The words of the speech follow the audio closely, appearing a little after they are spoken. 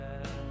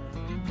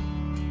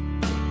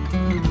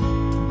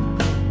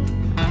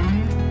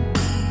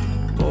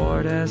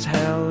as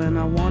hell and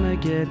I wanna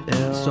get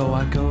ill. So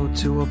I go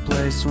to a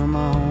place where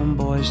my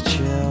homeboys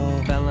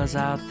chill. Fellas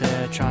out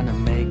there trying to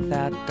make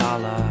that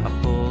dollar. I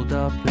pulled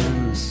up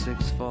in the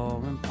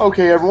 6'4".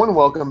 Okay, everyone,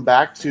 welcome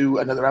back to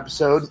another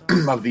episode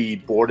of the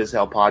Bored as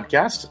Hell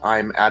podcast.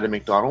 I'm Adam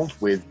McDonald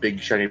with Big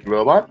Shiny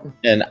Robot.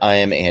 And I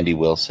am Andy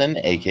Wilson,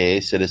 aka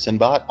Citizen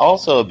Bot,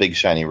 also a big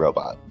shiny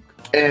robot.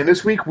 And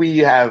this week we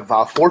have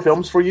 4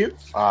 films for you.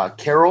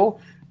 Carol,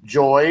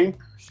 Joy,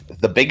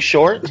 The Big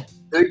Short.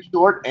 Big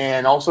Short,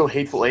 and also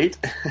Hateful Eight.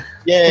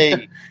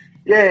 Yay!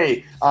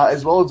 Yay!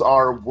 As well as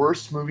our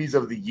worst movies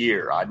of the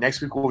year. Next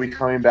week we'll be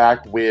coming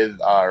back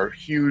with our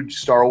huge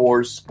Star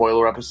Wars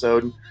spoiler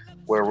episode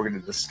where we're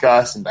going to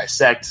discuss and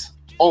dissect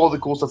all of the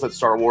cool stuff at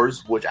Star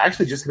Wars, which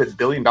actually just hit $1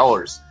 billion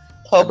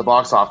at the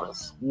box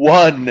office.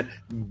 $1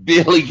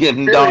 billion.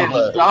 And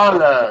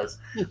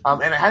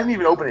it hasn't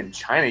even opened in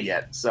China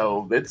yet,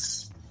 so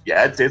it's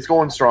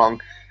going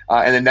strong.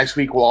 And then next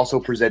week we'll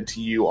also present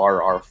to you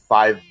our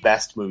 5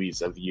 best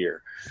movies of the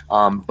year.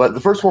 But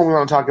the first one we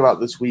want to talk about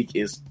this week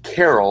is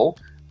Carol.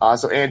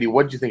 So Andy,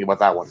 what did you think about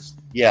that one?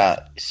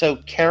 Yeah, so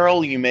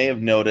Carol, you may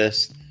have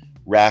noticed,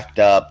 racked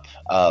up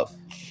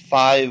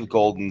 5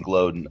 Golden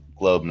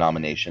Globe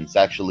nominations.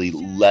 Actually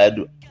led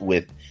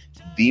with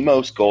the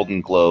most Golden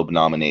Globe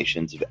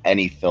nominations of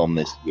any film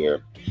this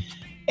year.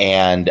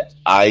 And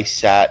I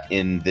sat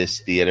in this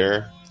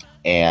theater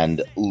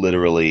and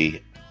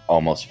literally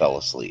almost fell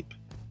asleep.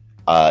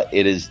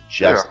 It is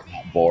just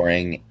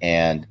boring.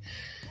 And,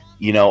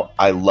 you know,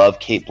 I love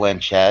Cate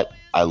Blanchett.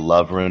 I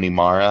love Rooney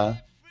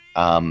Mara.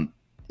 I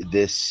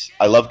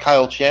love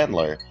Kyle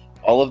Chandler.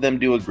 All of them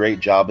do a great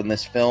job in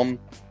this film.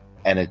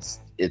 And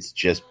it's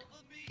just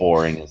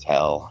boring as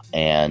hell.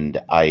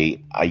 And I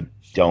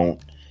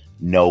don't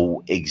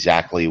know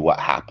exactly what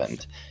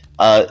happened.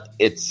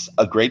 It's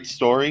a great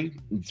story.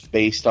 It's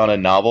based on a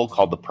novel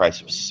called The Price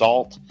of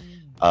Salt,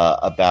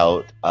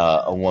 about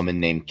a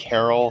woman named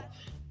Carol,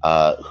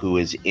 who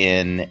is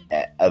in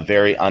a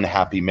very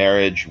unhappy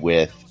marriage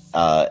with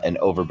an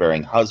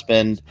overbearing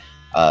husband.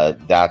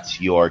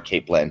 That's your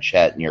Cate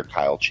Blanchett and your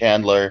Kyle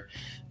Chandler.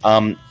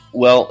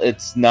 Well,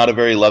 it's not a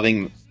very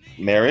loving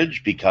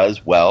marriage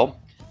because, well,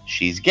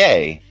 she's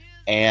gay.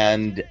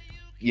 And,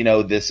 you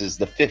know, this is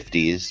the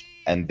 50s.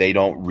 And they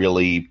don't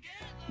really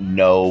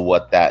know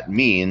what that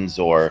means,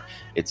 or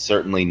it's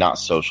certainly not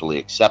socially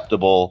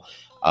acceptable.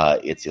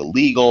 It's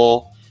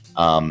illegal.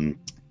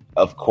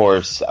 Of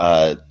course,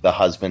 the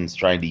husband's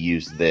trying to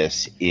use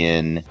this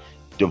in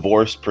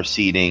divorce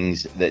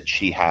proceedings that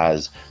she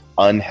has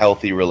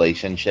unhealthy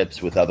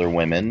relationships with other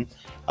women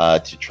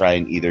to try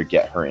and either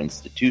get her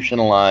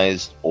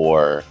institutionalized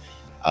or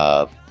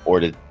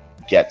to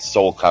get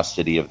sole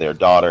custody of their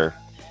daughter.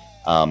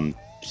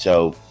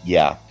 So,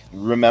 yeah.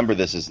 Remember,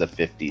 this is the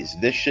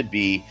 50s. This should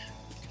be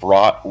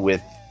fraught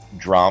with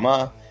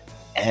drama,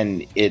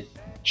 and it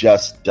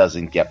just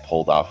doesn't get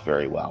pulled off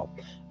very well.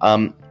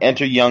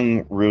 Enter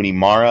young Rooney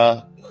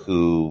Mara,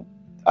 who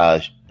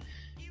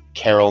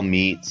Carol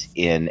meets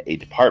in a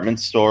department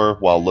store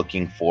while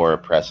looking for a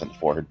present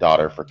for her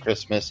daughter for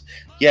Christmas.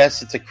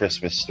 Yes, it's a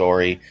Christmas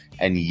story,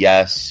 and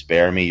yes,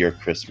 spare me your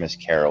Christmas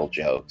Carol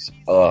jokes.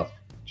 Ugh,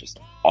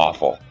 just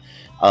awful.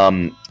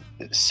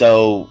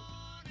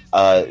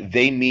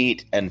 They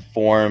meet and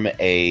form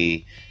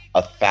a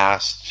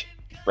fast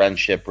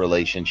friendship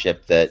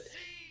relationship that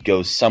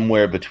goes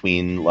somewhere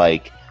between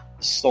like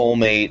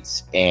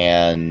soulmates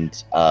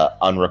and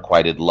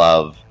unrequited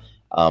love,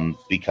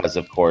 because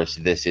of course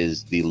this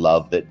is the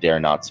love that dare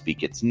not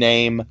speak its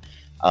name.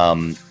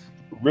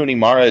 Rooney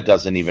Mara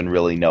doesn't even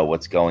really know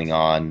what's going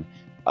on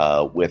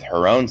with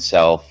her own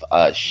self.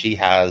 She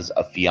has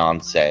a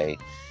fiance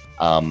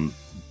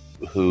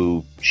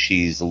who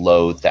she's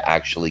loath to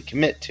actually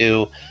commit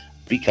to,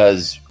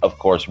 because, of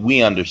course,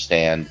 we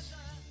understand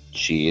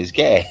she is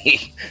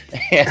gay.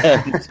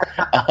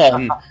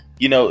 And,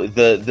 you know,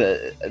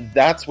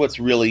 that's what's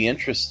really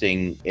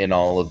interesting in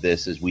all of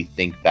this as we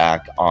think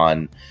back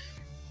on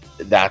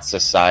that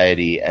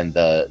society and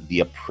the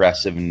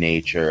oppressive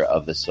nature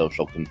of the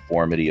social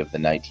conformity of the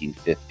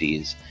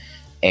 1950s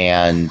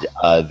and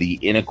the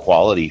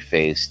inequality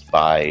faced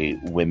by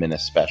women,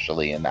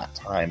 especially in that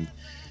time.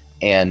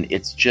 And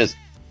it's just,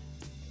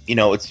 you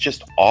know, it's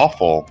just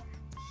awful.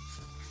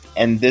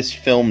 And this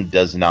film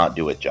does not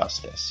do it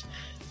justice.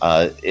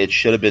 It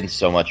should have been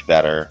so much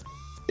better.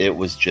 It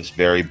was just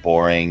very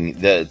boring.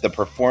 The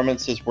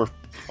performances were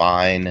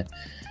fine.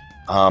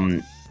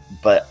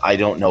 But I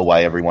don't know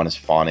why everyone is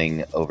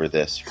fawning over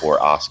this for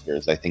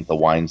Oscars. I think the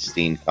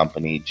Weinstein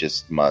Company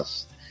just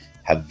must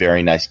have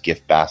very nice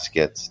gift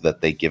baskets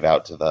that they give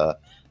out to the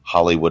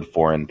Hollywood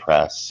foreign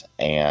press.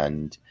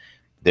 And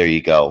there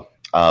you go.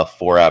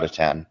 4 out of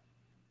 10.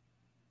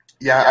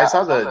 Yeah, I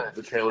saw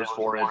the trailers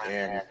for it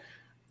and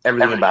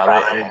everything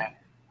about it, and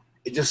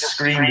it just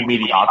screamed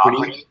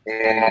mediocrity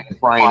and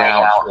crying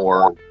out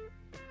for,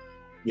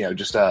 you know,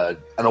 just an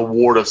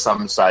award of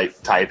some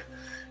type.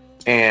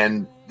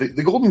 And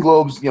the Golden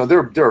Globes, you know,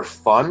 they're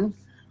fun.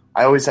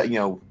 I always have,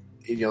 you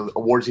know,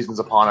 award season's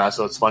upon us,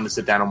 so it's fun to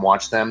sit down and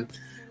watch them.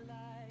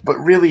 But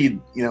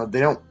really, you know, they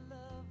don't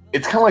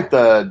it's kind of like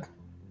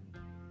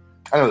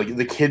I don't know,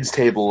 the kids'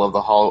 table of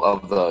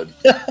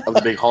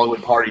the big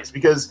Hollywood parties,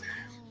 because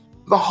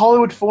the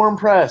Hollywood Foreign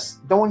Press,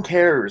 no one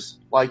cares.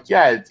 Like,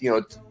 yeah,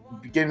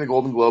 getting the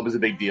Golden Globe is a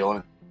big deal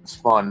and it's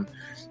fun,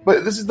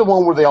 but this is the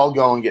one where they all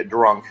go and get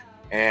drunk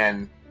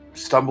and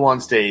stumble on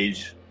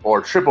stage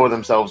or trip over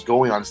themselves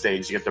going on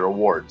stage to get their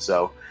award.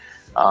 So,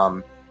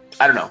 I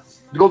don't know.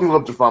 The Golden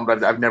Globes are fun,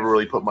 but I've never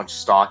really put much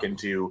stock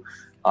into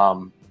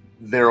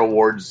their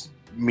awards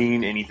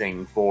meaning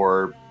anything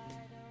for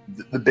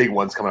the big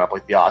ones coming up,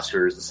 like the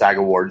Oscars, the SAG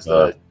Awards,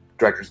 the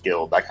Directors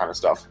Guild, that kind of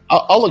stuff.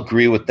 I'll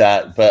agree with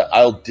that, but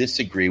I'll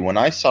disagree. When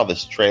I saw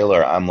this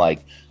trailer, I'm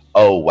like,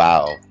 oh,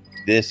 wow,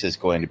 this is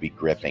going to be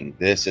gripping.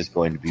 This is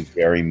going to be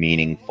very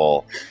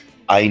meaningful.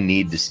 I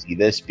need to see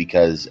this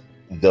because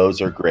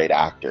those are great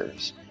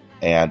actors,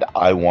 and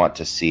I want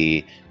to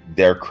see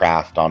their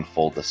craft on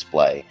full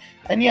display.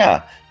 And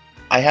yeah,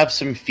 I have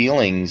some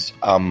feelings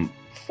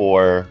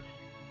for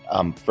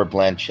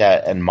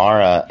Blanchett and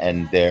Mara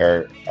and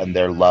their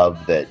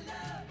love that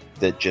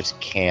just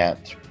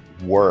can't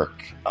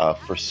work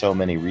for so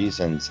many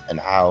reasons, and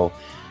how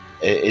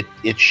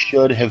it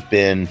should have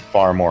been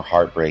far more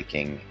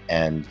heartbreaking,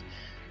 and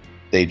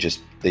they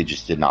just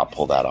did not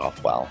pull that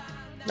off well.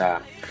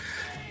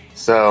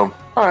 So,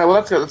 all right, well,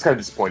 that's kind of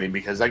disappointing,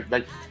 because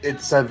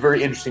it's a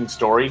very interesting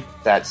story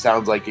that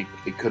sounds like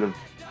it could have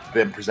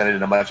been presented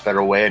in a much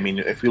better way. I mean,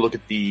 if we look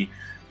at the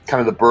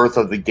kind of the birth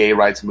of the gay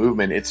rights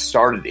movement, it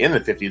started in the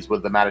 50s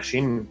with the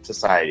Mattachine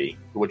Society,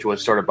 which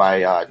was started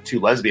by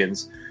two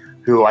lesbians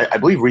who I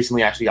believe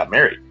recently actually got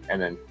married,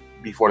 and then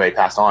before they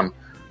passed on.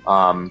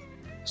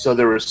 So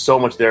there was so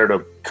much there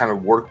to kind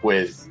of work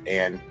with,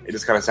 and it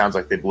just kind of sounds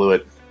like they blew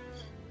it.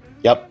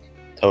 Yep,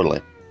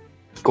 totally.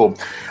 Cool.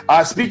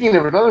 Speaking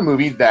of another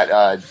movie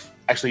that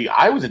actually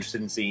I was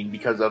interested in seeing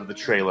because of the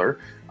trailer,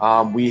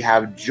 we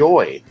have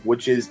Joy,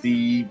 which is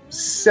the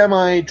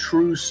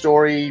semi-true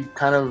story,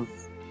 kind of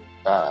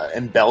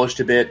embellished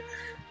a bit,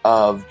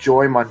 of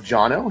Joy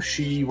Manganiello.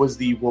 She was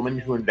the woman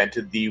who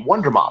invented the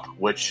Wonder Mop,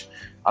 which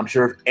I'm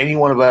sure if any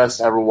one of us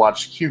ever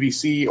watched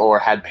QVC or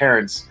had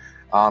parents,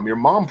 your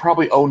mom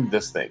probably owned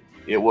this thing.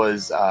 It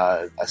was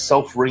a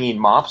self-wringing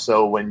mop,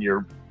 so when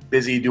you're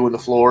busy doing the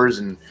floors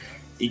and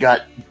you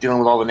got dealing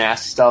with all the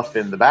nasty stuff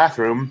in the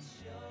bathroom,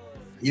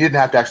 you didn't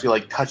have to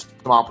actually touch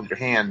the mop with your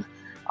hand.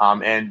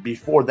 And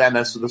before then,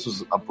 this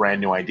was a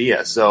brand new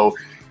idea. So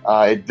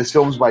this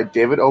film is by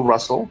David O.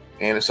 Russell,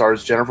 and it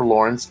stars Jennifer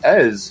Lawrence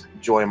as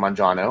Joy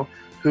Manganiello,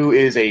 who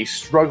is a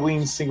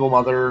struggling single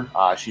mother.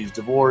 She's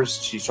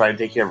divorced. She's trying to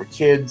take care of her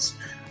kids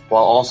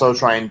while also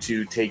trying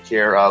to take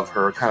care of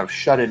her kind of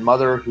shut-in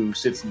mother who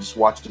sits and just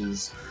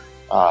watches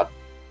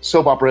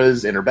soap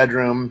operas in her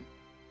bedroom.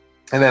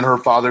 And then her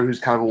father, who's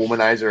kind of a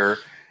womanizer,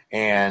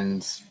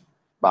 and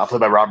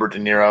played by Robert De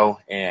Niro.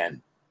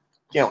 And,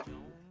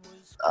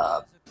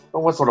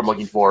 what's what I'm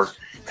looking for?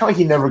 Kind of like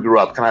he never grew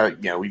up.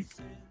 Kind of,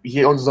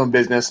 he owns his own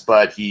business,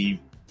 but he's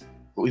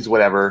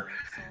whatever.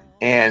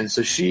 And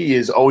so she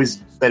has always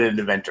been an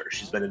inventor.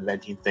 She's been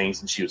inventing things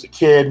since she was a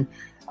kid,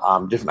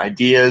 different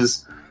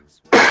ideas.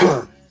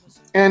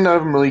 And none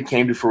of them really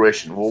came to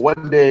fruition. Well,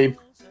 one day,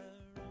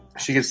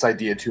 she gets this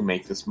idea to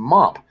make this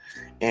mop.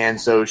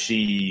 And so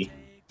she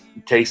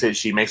takes it,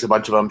 she makes a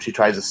bunch of them, she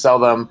tries to sell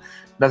them,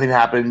 nothing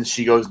happens.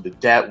 She goes into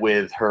debt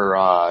with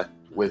her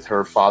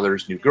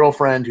father's new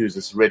girlfriend, who's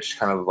this rich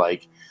kind of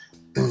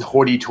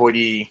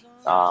hoity-toity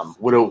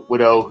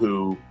widow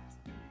who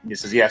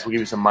says, yes, we'll give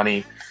you some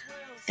money.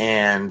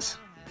 And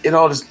it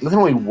all just, nothing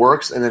really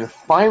works. And then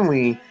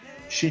finally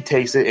she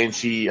takes it, and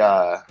she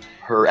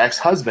her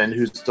ex-husband,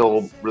 who's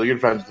still really good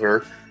friends with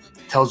her,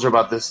 tells her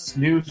about this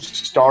new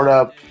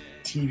startup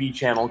TV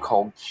channel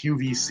called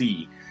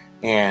QVC,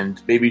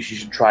 and maybe she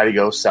should try to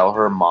go sell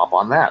her mop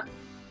on that.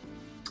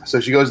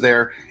 So she goes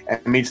there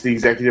and meets the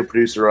executive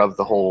producer of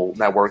the whole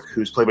network,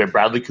 who's played by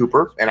Bradley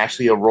Cooper, and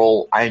actually a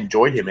role I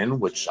enjoyed him in,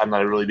 which I'm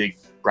not a really big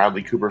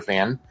Bradley Cooper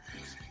fan.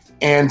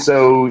 And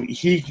so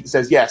he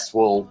says, yes,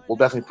 we'll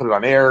definitely put it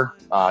on air.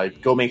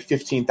 Go make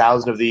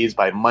 15,000 of these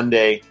by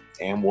Monday,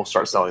 and we'll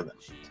start selling them.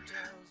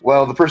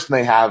 Well, the person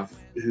they have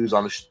who's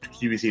on the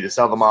QVC to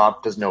sell the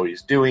mop doesn't know what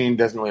he's doing,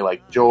 doesn't really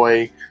like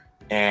Joy,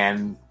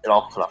 and it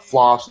all kind of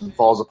flops and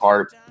falls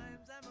apart.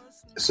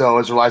 So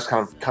as her life's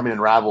kind of coming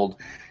unraveled,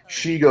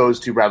 she goes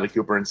to Bradley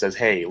Cooper and says,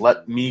 hey,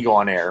 let me go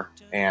on air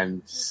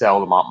and sell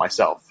the mop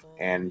myself.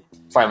 And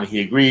finally he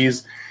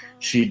agrees.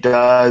 She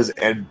does,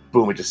 and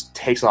boom, it just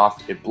takes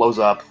off. It blows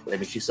up. I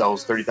mean, she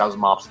sells 30,000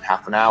 mops in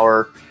half an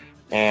hour,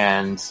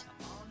 and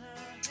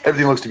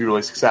everything looks to be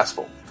really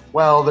successful.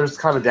 Well, there's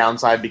kind of a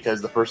downside,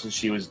 because the person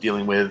she was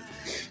dealing with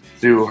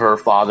through her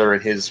father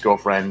and his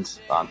girlfriend,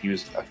 he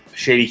was a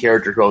shady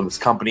character who owned this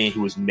company,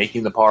 who was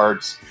making the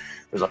parts.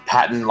 There's a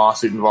patent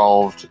lawsuit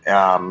involved.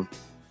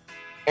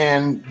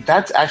 And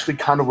that's actually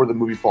kind of where the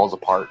movie falls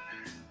apart.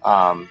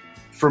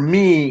 For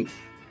me,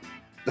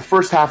 the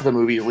first half of the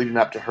movie leading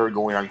up to her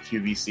going on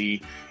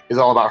QVC is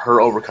all about her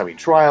overcoming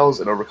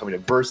trials and overcoming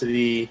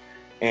adversity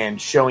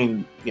and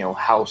showing,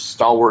 how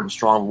stalwart and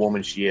strong a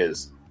woman she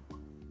is.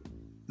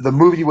 the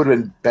movie would have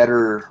been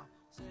better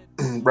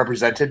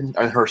represented,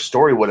 and her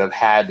story would have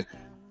had,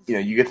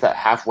 you get to that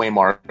halfway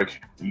mark,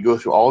 you go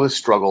through all this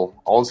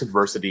struggle, all this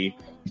adversity,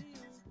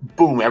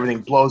 boom, everything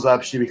blows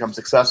up, she becomes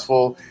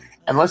successful,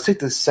 and let's take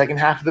the second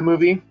half of the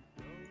movie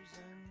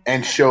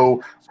and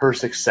show her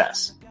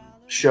success,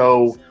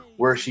 show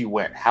where she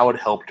went, how it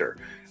helped her.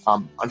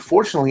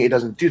 Unfortunately, it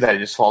doesn't do that. It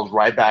just falls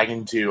right back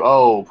into,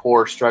 oh,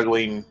 poor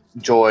struggling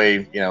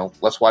Joy,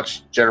 let's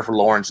watch Jennifer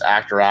Lawrence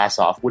act her ass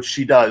off, which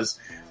she does.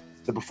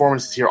 The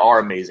performances here are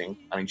amazing.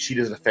 I mean, she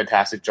does a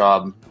fantastic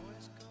job.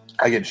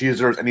 Again, she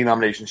deserves any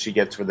nomination she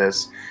gets for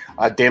this.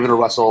 David O.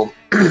 Russell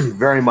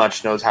very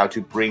much knows how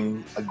to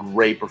bring a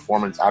great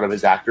performance out of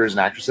his actors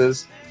and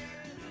actresses.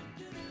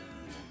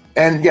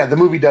 And yeah, the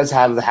movie does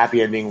have the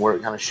happy ending where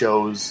it kind of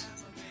shows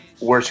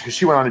where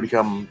she went on to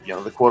become,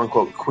 the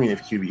quote-unquote queen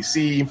of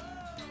QVC.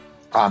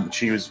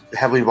 She was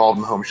heavily involved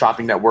in the Home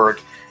Shopping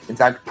Network. In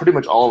fact, pretty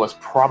much all of us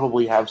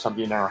probably have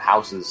something in our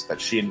houses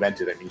that she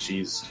invented. I mean,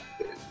 she's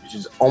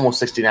almost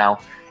 60 now,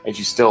 and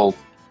she's still,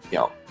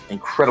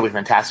 incredibly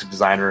fantastic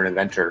designer and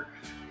inventor.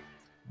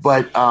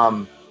 But,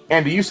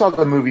 Andy, you saw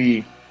the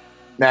movie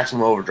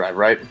Maximum Overdrive,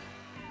 right?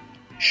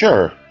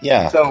 Sure,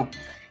 yeah. So,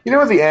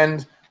 at the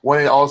end,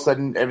 when all of a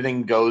sudden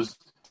everything goes,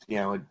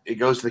 it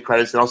goes to the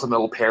credits, and all of a sudden a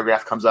little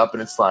paragraph comes up,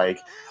 and it's like,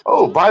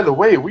 oh, by the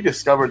way, we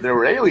discovered there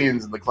were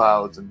aliens in the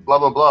clouds, and blah,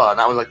 blah, blah. And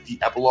that was like the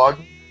epilogue.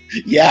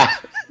 Yeah.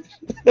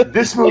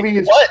 This movie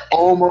is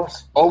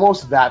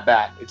almost that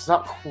bad. It's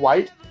not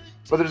quite,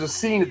 but there's a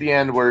scene at the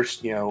end where,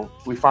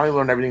 we finally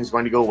learn everything's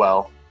going to go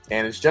well,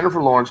 and it's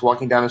Jennifer Lawrence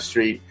walking down the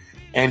street,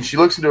 and she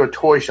looks into a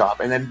toy shop,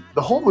 and then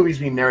the whole movie's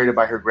being narrated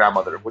by her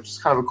grandmother, which is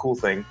kind of a cool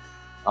thing.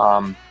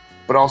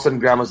 But all of a sudden,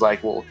 Grandma's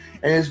like, well,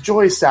 and as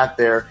Joy sat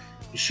there,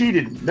 she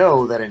didn't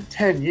know that in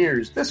 10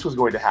 years this was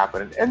going to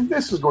happen, and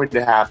this was going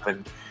to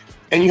happen.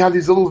 And you have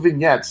these little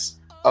vignettes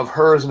of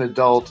her as an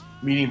adult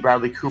meeting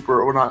Bradley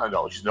Cooper, or not an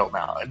adult, she's an adult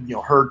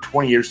now, her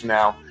 20 years from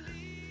now,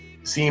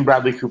 seeing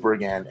Bradley Cooper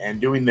again,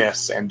 and doing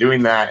this, and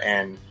doing that,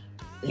 and,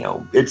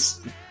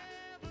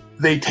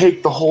 they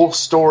take the whole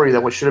story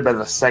that should have been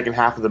the second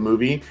half of the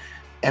movie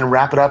and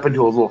wrap it up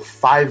into a little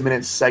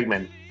 5-minute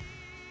segment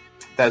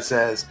that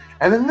says,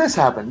 and then this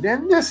happened,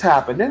 and this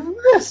happened, and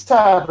this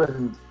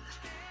happened.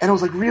 And it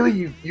was like,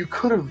 really, you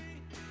could have,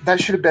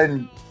 that should have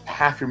been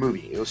half your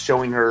movie. It was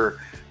showing her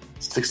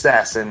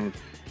success. And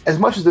as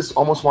much as this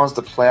almost wants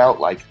to play out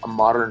like a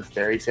modern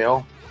fairy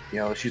tale,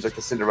 she's like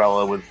the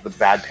Cinderella with the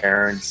bad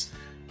parents,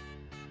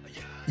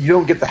 you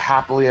don't get the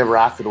happily ever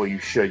after the way you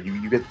should.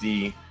 You get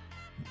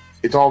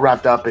it's all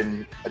wrapped up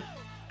in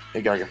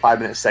like a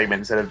 5-minute segment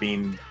instead of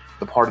being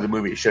the part of the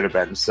movie it should have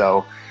been.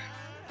 So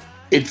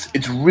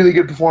it's really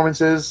good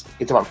performances.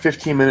 It's about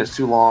 15 minutes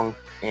too long,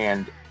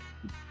 and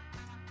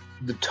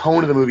the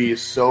tone of the movie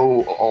is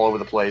so all over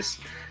the place.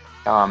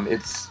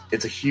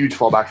 It's a huge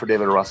fallback for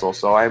David O. Russell.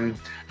 So I'm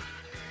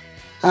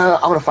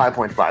at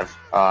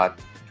 5.5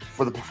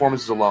 for the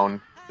performances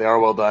alone. They are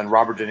well done.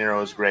 Robert De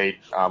Niro is great.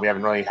 We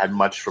haven't really had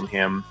much from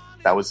him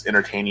that was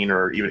entertaining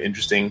or even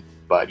interesting,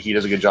 but he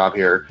does a good job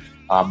here.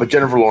 But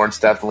Jennifer Lawrence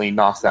definitely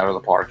knocks it out of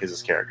the park as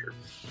his character.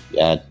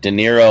 Yeah, De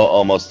Niro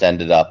almost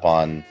ended up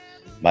on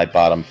my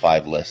bottom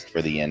 5 list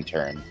for The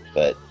Intern,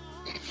 but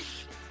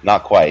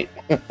not quite.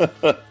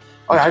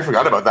 Oh, I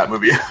forgot about that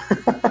movie.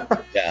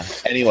 Yeah.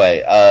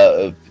 Anyway,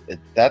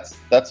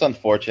 that's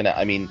unfortunate.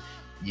 I mean,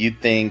 you'd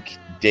think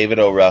David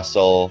O.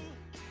 Russell,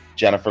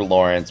 Jennifer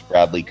Lawrence,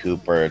 Bradley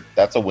Cooper,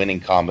 that's a winning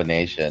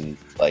combination.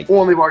 Like,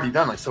 well, they've already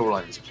done like Silver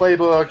Linings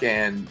Playbook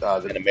and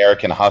an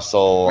American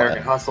Hustle.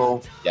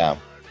 Hustle. Yeah.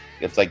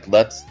 It's like,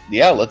 let's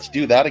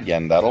do that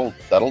again. That'll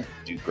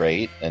do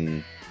great.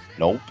 And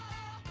nope.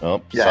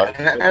 Yeah, sorry.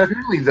 And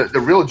apparently the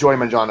real Joy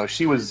Manganiello,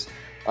 she was,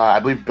 I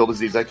believe, billed as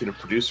the executive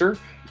producer.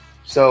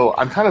 So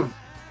I'm kind of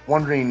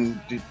wondering,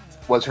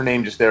 was her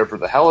name just there for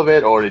the hell of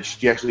it, or did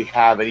she actually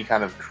have any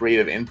kind of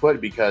creative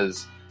input?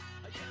 Because,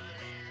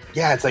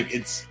 yeah, it's like,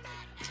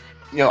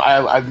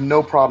 I have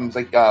no problems.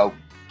 Like,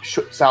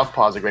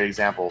 Southpaw is a great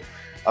example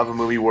of a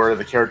movie where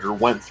the character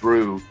went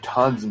through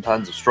tons and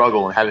tons of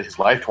struggle and had his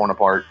life torn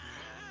apart.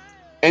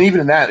 And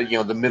even in that,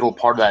 the middle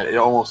part of that, it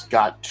almost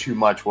got too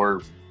much where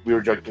we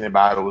were joking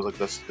about it was like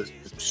the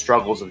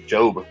struggles of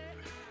Job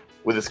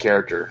with his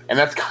character. And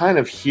that's kind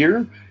of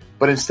here.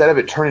 But instead of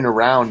it turning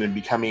around and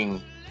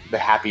becoming the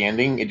happy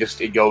ending, it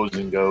goes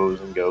and goes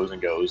and goes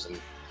and goes, and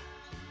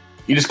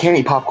you just can't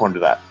eat popcorn to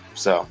that.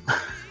 So,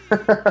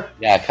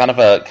 yeah, kind of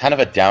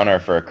a downer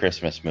for a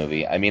Christmas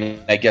movie. I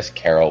mean, I guess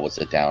Carol was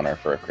a downer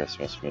for a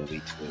Christmas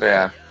movie too.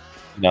 Yeah.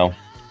 No,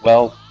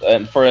 well,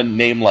 and for a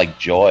name like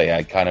Joy,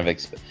 I kind of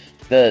expect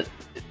the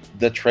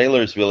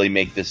trailers really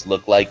make this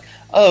look like,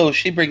 oh,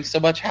 she brings so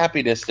much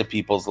happiness to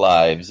people's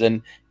lives,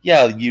 and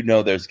yeah,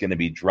 there's going to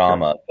be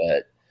drama,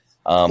 but.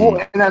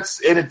 Well, and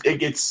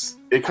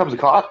it comes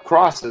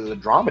across as a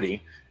dramedy,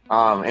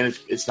 and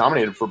it's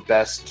nominated for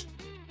best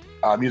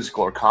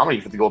musical or comedy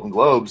for the Golden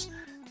Globes.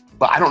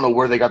 But I don't know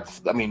where they got.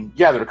 There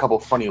are a couple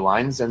of funny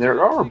lines, and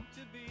there are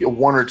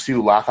one or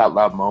two laugh out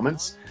loud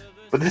moments.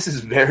 But this is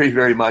very,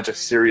 very much a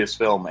serious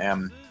film,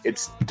 and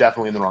it's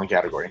definitely in the wrong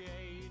category.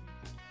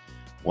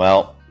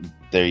 Well,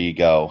 there you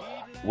go.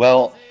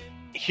 Well,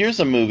 here's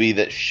a movie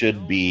that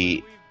should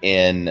be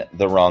in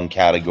the wrong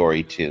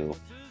category too.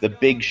 The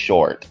Big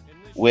Short,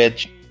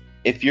 which,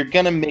 if you're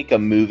going to make a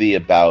movie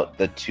about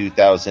the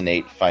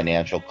 2008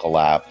 financial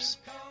collapse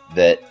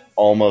that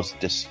almost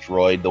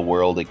destroyed the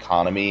world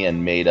economy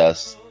and made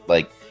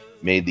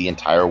the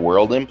entire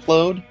world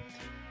implode,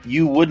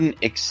 you wouldn't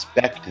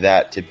expect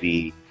that to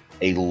be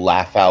a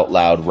laugh out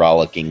loud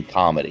rollicking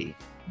comedy.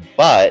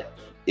 But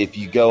if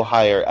you go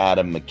hire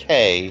Adam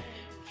McKay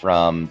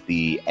from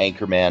the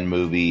Anchorman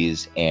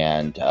movies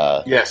and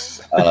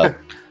Yes.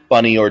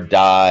 Funny or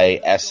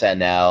Die,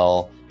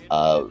 SNL,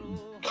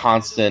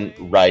 constant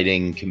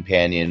writing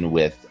companion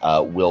with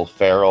Will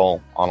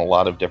Ferrell on a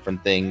lot of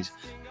different things,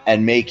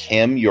 and make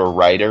him your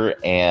writer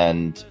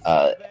and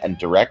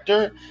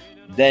director,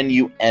 then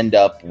you end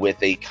up with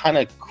a kind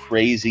of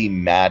crazy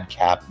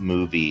madcap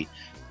movie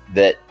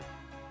that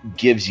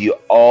gives you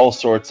all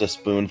sorts of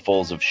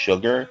spoonfuls of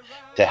sugar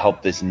to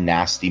help this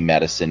nasty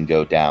medicine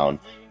go down,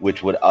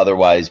 which would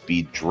otherwise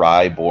be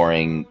dry,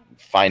 boring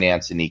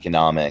finance and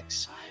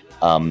economics.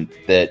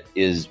 That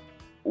is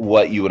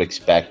what you would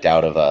expect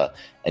out of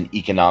an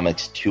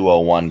economics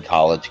 201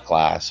 college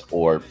class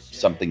or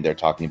something they're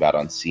talking about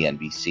on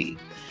CNBC.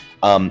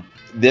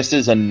 This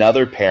is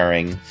another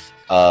pairing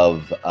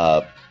of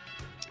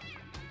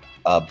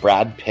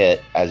Brad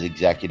Pitt as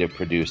executive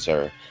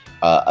producer,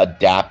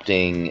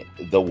 adapting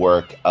the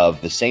work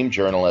of the same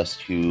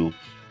journalist who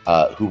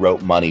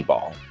wrote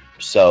Moneyball.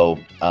 So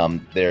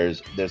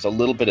there's a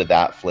little bit of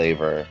that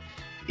flavor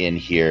in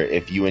here.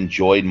 If you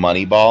enjoyed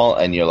Moneyball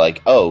and you're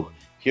like, oh,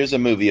 here's a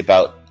movie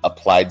about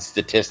applied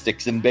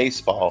statistics in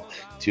baseball,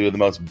 two of the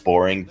most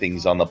boring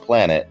things on the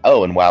planet.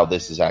 Oh, and wow,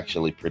 this is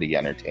actually pretty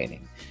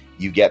entertaining.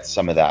 You get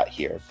some of that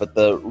here. But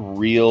the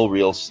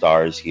real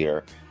stars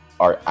here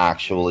are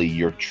actually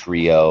your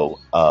trio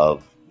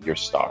of your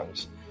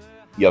stars.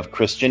 You have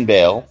Christian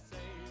Bale,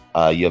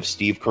 you have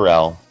Steve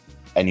Carell,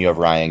 and you have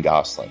Ryan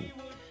Gosling.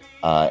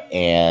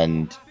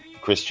 And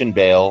Christian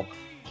Bale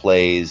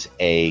plays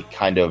a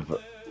kind of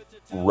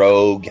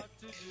rogue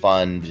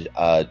fund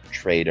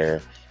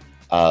trader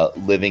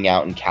living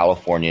out in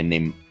California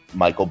named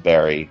Michael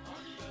Berry.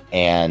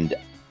 And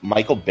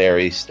Michael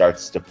Berry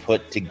starts to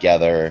put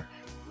together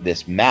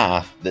this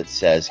math that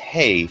says,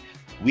 hey,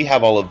 we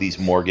have all of these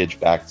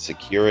mortgage-backed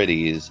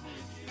securities,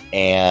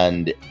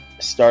 and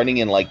starting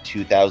in like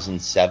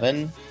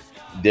 2007,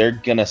 they're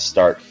going to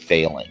start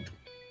failing.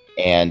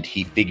 And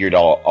he figured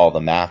all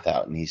the math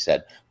out, and he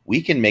said,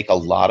 we can make a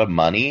lot of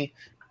money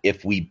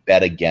if we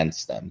bet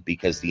against them,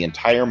 because the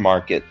entire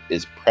market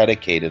is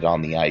predicated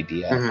on the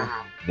idea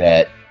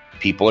that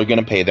people are going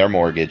to pay their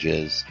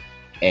mortgages,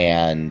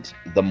 and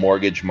the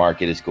mortgage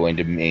market is going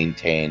to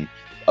maintain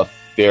a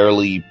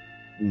fairly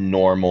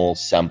normal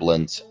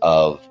semblance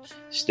of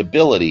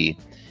stability.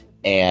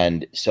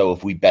 And so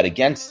if we bet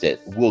against it,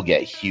 we'll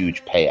get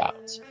huge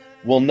payouts.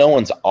 Well, no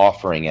one's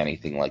offering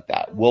anything like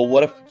that. Well,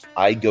 what if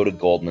I go to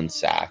Goldman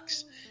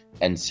Sachs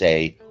and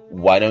say,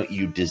 why don't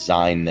you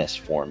design this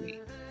for me?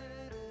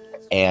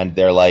 And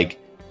they're like,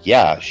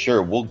 yeah,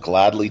 sure, we'll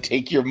gladly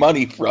take your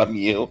money from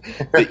you,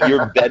 that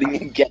you're betting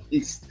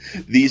against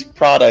these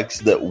products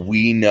that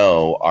we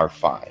know are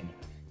fine.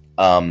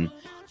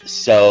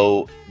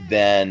 So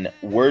then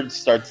word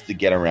starts to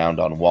get around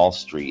on Wall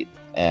Street,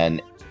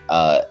 and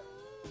a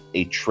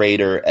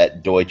trader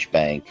at Deutsche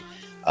Bank,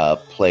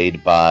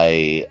 played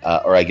by,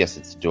 or I guess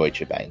it's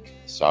Deutsche Bank,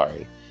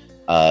 sorry,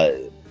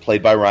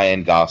 played by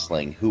Ryan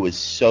Gosling, who is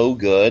so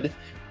good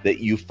that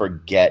you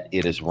forget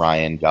it is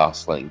Ryan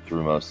Gosling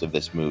through most of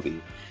this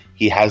movie.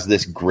 He has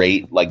this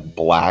great, like,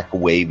 black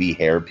wavy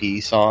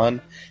hairpiece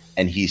on,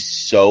 and he's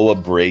so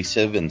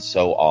abrasive and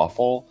so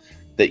awful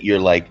that you're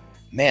like,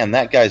 man,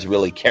 that guy's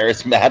really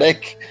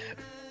charismatic,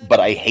 but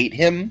I hate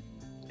him.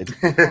 It's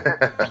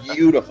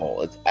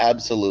beautiful. It's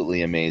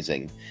absolutely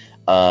amazing.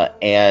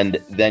 And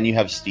then you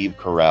have Steve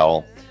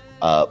Carell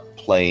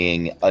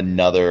playing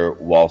another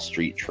Wall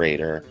Street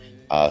trader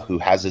who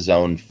has his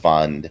own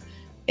fund.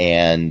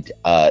 And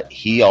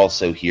he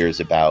also hears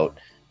about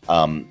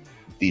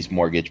these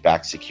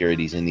mortgage-backed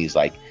securities, and he's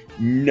like,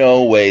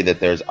 no way that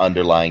there's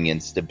underlying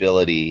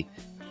instability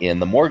in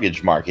the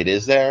mortgage market,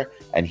 is there?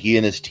 And he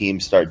and his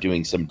team start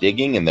doing some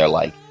digging, and they're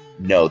like,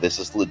 no, this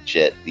is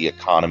legit. The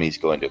economy's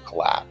going to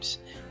collapse,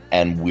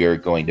 and we're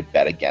going to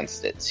bet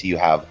against it. So you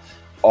have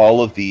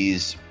all of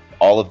these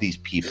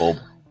people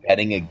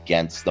betting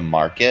against the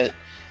market,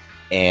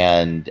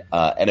 and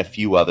a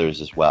few others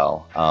as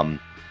well,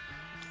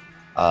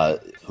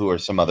 who are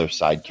some other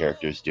side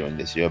characters doing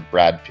this. You have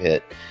Brad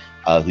Pitt,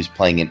 who's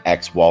playing an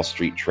ex-Wall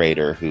Street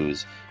trader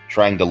who's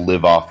trying to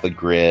live off the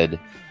grid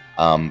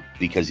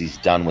because he's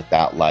done with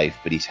that life,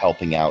 but he's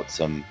helping out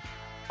some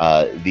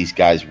these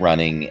guys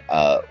running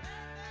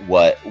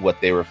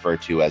what they refer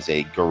to as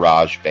a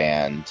garage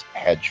band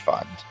hedge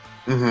fund,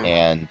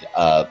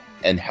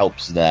 and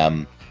helps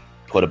them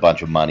put a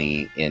bunch of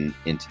money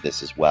into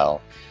this as well.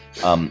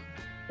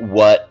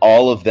 What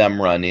all of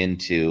them run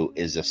into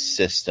is a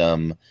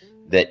system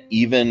that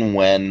even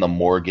when the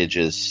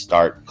mortgages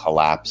start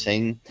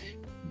collapsing,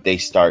 they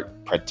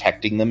start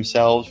protecting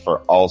themselves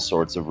for all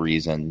sorts of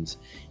reasons.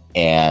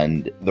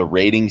 And the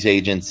ratings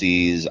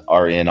agencies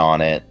are in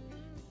on it.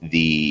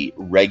 The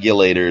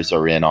regulators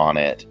are in on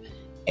it.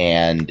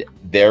 And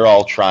they're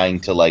all trying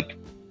to like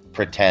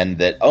pretend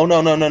that, oh,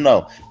 no.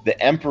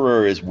 The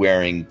emperor is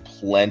wearing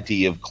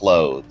plenty of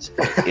clothes.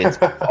 It's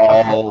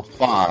all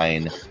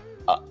fine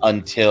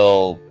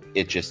until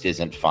it just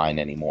isn't fine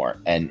anymore.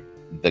 And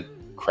the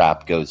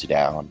crap goes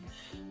down.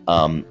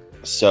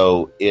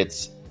 So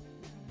it's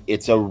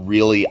a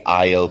really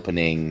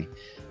eye-opening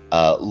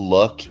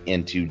look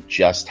into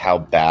just how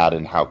bad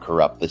and how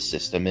corrupt the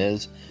system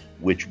is,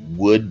 which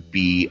would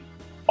be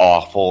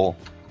awful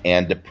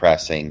and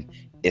depressing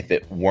if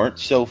it weren't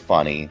so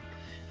funny,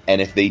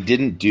 and if they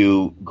didn't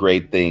do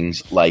great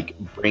things like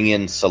bring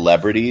in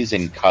celebrities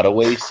in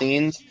cutaway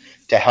scenes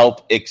to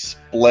help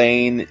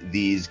explain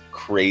these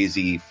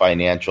crazy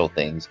financial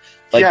things.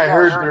 Like, I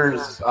heard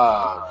there's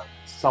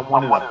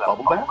someone in a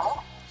bubble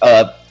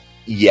bath.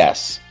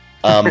 Yes.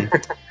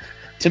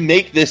 To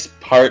make this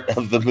part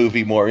of the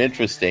movie more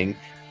interesting,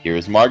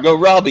 here's Margot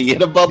Robbie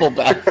in a bubble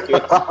bath to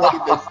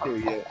explain this to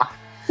you.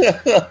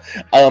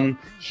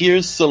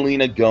 Here's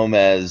Selena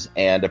Gomez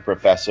and a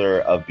professor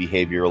of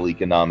behavioral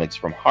economics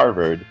from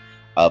Harvard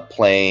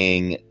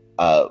playing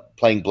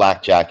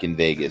blackjack in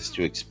Vegas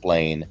to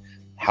explain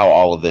how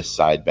all of this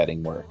side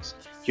betting works.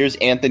 Here's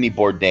Anthony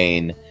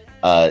Bourdain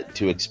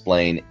to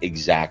explain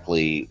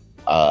exactly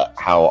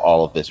how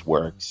all of this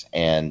works,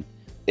 and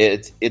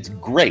it's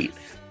great.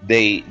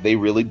 They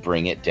really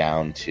bring it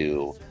down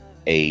to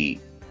a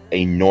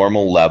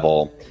normal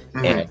level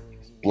and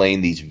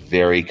explain these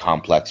very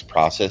complex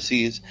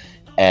processes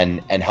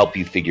and help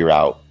you figure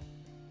out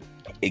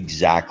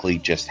exactly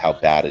just how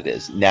bad it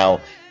is. Now,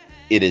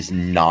 it is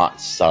not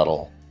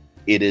subtle.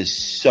 It is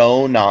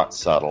so not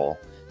subtle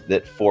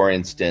that, for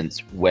instance,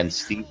 when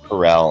Steve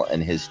Carell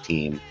and his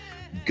team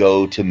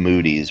go to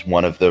Moody's,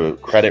 one of the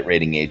credit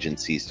rating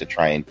agencies, to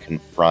try and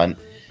confront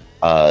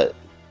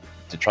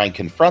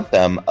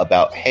them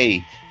about,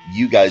 hey,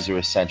 you guys are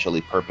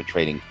essentially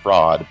perpetrating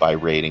fraud by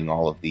rating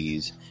all of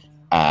these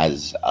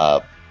as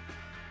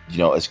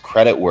as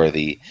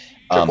creditworthy.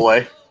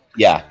 AAA.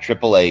 Yeah,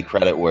 AAA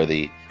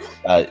creditworthy.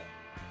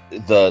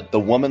 The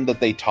woman that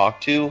they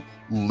talk to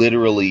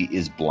literally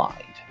is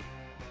blind.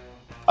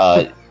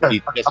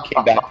 She just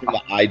came back from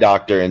the eye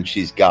doctor, and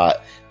she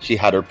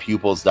had her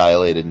pupils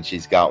dilated, and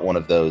she's got one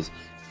of those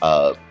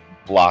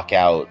block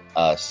out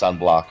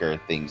sunblocker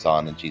things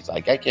on, and she's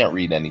like, I can't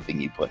read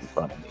anything you put in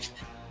front of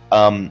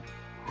me.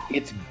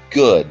 It's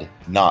good,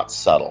 not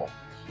subtle.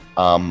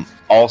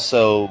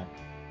 Also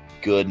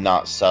good,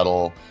 not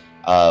subtle.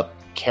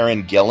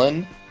 Karen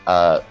Gillan,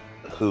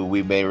 who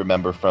we may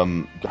remember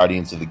from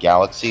Guardians of the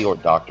Galaxy or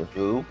Doctor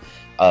Who,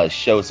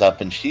 shows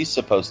up, and she's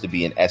supposed to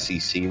be an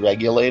SEC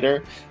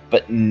regulator,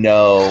 but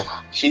no,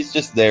 she's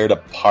just there to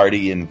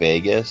party in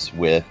Vegas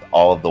with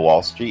all of the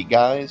Wall Street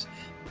guys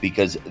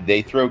because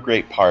they throw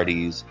great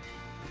parties,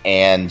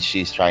 and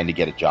she's trying to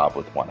get a job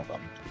with one of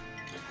them.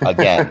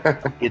 Again,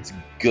 it's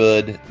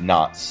good,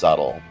 not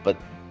subtle, but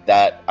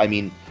that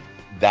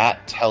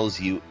tells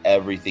you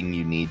everything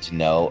you need to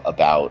know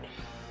about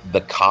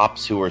the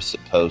cops who are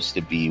supposed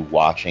to be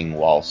watching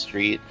Wall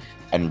Street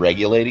and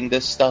regulating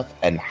this stuff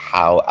and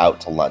how out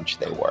to lunch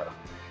they were.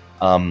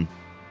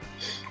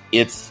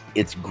 It's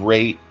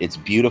great. It's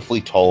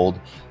beautifully told.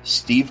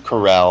 Steve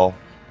Carell,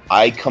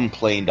 I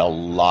complained a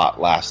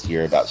lot last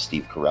year about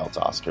Steve Carell's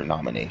Oscar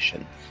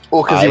nomination.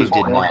 Well, because he was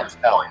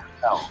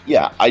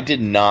I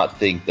did not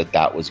think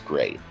that was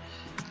great.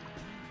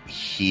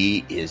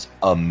 He is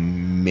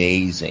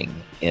amazing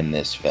in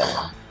this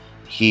film.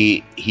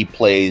 He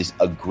plays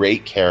a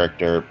great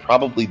character,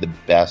 probably the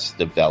best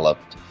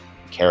developed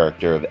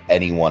character of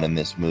anyone in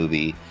this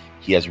movie.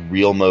 He has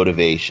real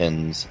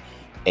motivations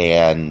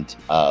and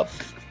a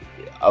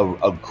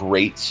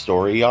great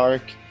story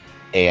arc,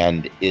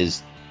 and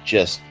is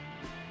just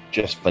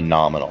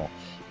phenomenal.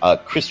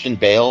 Christian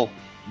Bale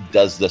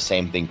does the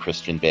same thing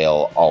Christian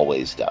Bale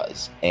always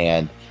does,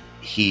 and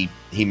he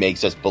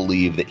makes us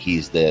believe that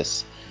he's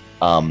this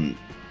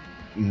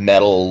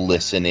metal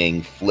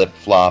listening,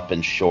 flip-flop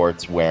and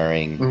shorts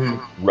wearing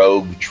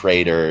rogue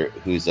trader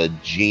who's a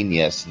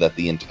genius that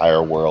the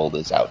entire world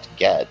is out to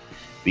get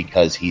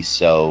because he's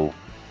so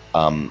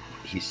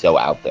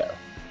out there.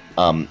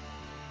 I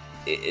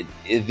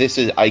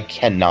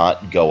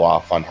cannot go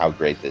off on how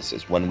great this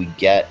is. When we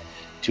get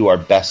to our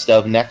best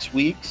of next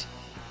week's,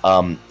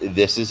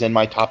 this is in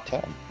my top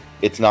 10.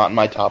 It's not in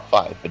my top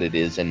 5, but it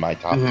is in my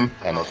top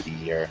 10 of the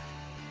year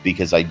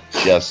because I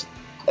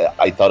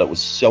thought it was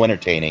so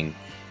entertaining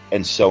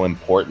and so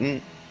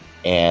important,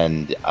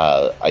 and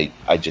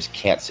I just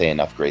can't say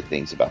enough great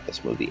things about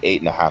this movie.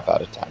 8.5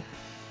 out of 10.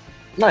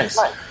 Nice.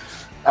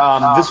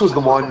 This was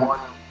the one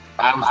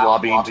I was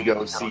lobbying to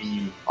go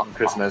see on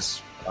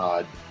Christmas.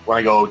 When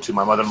I go to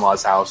my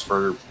mother-in-law's house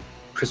for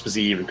Christmas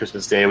Eve and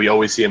Christmas Day, we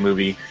always see a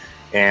movie,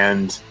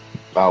 and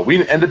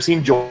we end up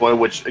seeing Joy,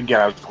 which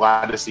again I was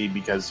glad to see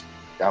because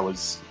that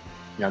was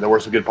there were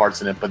some good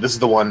parts in it, but this is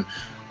the one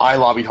I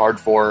lobbied hard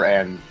for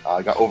and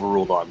got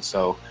overruled on.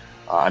 So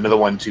another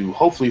one to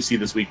hopefully see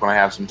this week when I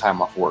have some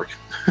time off work.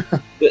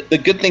 The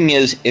good thing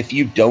is, if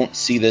you don't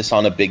see this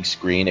on a big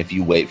screen, if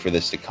you wait for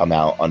this to come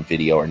out on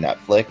video or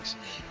Netflix,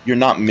 you're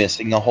not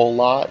missing a whole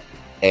lot.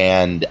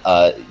 And,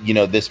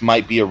 this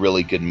might be a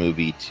really good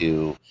movie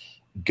to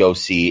go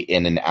see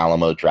in an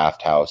Alamo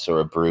Draft House or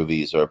a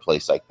Broovies or a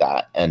place like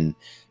that and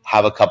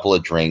have a couple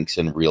of drinks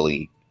and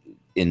really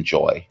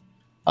enjoy.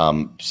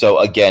 So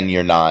again,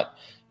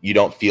 you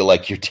don't feel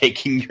like you're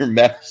taking your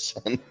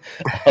medicine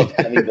of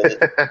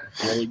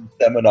any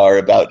seminar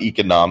about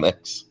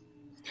economics.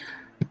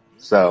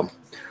 So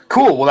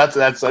cool. Well,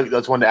 that's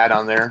one to add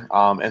on there.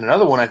 And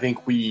another one I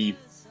think we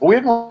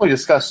haven't really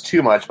discussed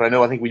too much, but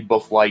I think we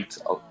both liked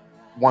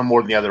one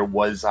more than the other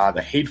was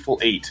The Hateful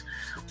Eight,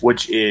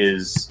 which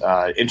is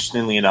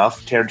interestingly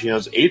enough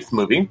Tarantino's 8th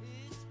movie,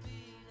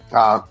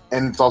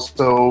 and it's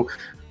also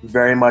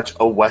very much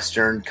a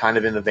Western, kind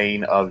of in the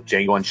vein of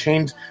Django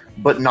Unchained,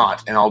 but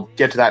not. And I'll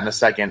get to that in a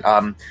second.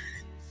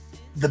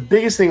 The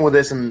biggest thing with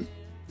this and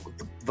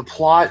the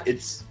plot,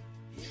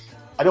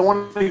 I don't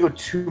want to go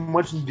too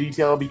much into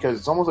detail because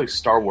it's almost like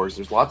Star Wars.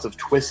 There's lots of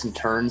twists and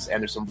turns,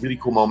 and there's some really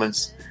cool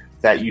moments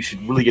that you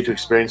should really get to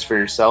experience for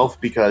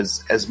yourself,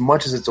 because as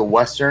much as it's a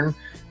Western,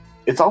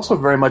 it's also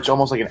very much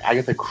almost like an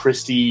Agatha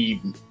Christie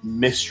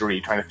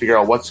mystery, trying to figure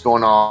out what's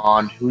going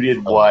on, who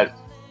did what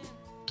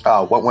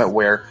went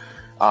where.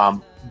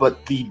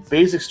 But the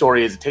basic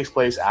story is it takes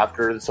place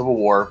after the Civil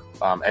War.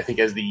 I think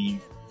as the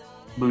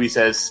movie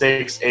says,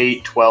 6,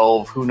 8,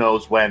 12, who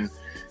knows when,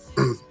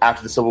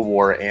 after the Civil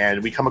War.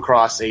 And we come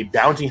across a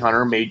bounty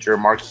hunter, Major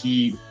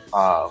Marcus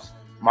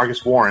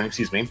Warren,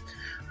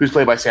 who's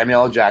played by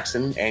Samuel L.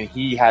 Jackson, and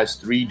he has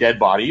 3 dead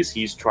bodies.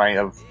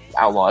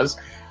 Outlaws.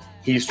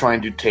 He's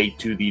trying to take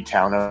to the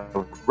town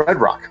of Red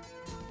Rock.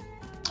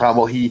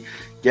 He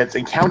gets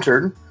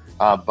encountered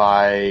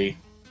by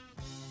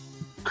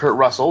Kurt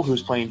Russell,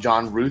 who's playing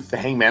John Ruth, the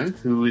hangman,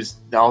 who is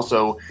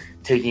also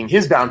taking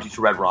his bounty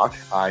to Red Rock.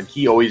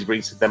 He always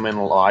brings them in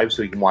alive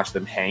so he can watch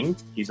them hang.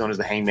 He's known as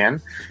the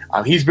hangman.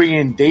 He's bringing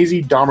in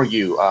Daisy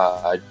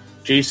Domergue,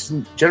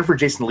 Jennifer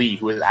Jason Leigh,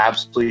 who is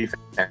absolutely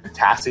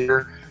fantastic.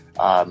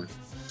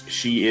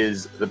 She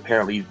is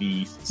apparently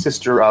the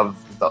sister of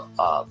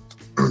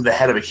the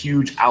head of a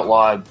huge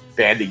outlaw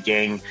bandit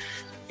gang,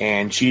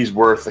 and she's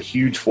worth a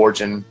huge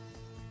fortune.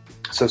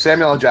 So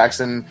Samuel L.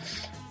 Jackson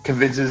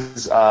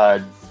convinces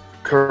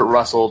Kurt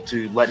Russell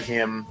to let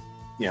him,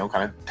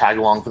 kind of tag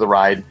along for the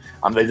ride.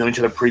 They've known each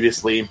other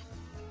previously,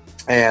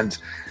 and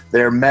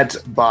they're met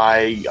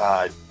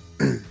by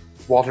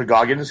Walter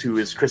Goggins, who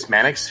is Chris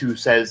Mannix, who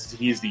says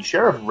he's the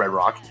sheriff of Red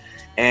Rock.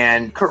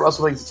 And Kurt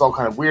Russell thinks it's all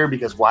kind of weird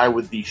because why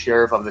would the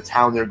sheriff of the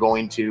town they're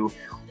going to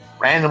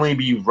randomly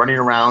be running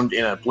around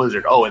in a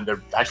blizzard? Oh, and they're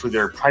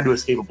trying to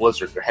escape a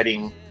blizzard. They're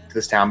heading to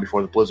this town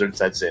before the blizzard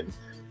sets in.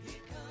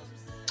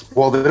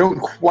 Well, they don't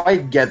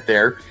quite get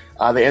there.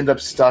 They end up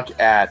stuck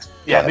at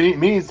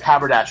Minnie's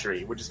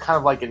Haberdashery, which is kind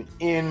of like an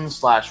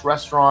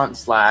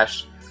inn/restaurant/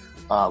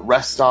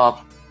 rest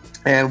stop.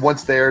 And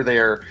once there,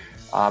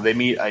 they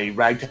meet a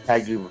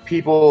ragtag group of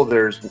people.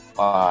 There's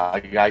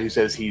a guy who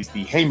says he's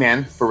the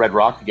hangman for Red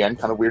Rock. Again,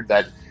 kind of weird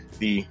that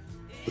the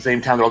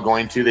same town they're all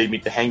going to, they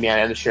meet the hangman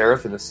and the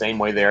sheriff in the same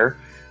way there.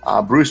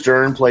 Bruce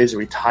Dern plays a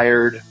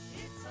retired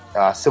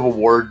Civil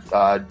War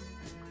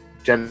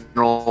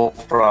general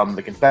from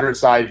the Confederate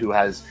side who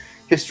has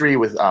history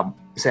with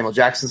Samuel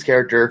Jackson's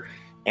character.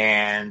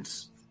 And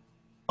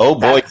oh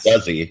boy,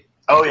 does he!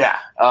 Oh yeah.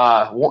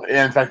 And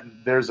in fact,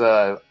 there's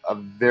a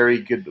very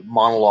good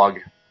monologue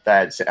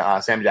that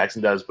Sam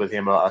Jackson does with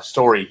him, a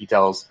story he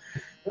tells.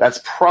 That's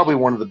probably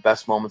one of the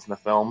best moments in the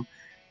film.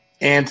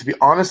 And to be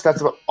honest,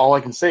 that's about all I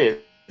can say is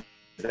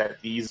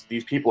that these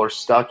people are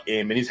stuck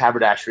in Minnie's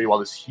Haberdashery while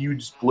this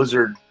huge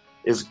blizzard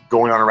is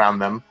going on around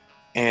them.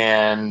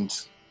 And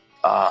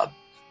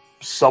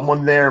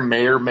someone there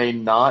may or may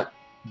not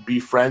be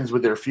friends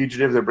with their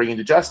fugitive they're bringing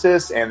to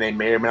justice, and they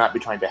may or may not be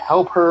trying to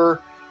help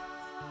her.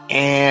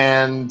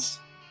 And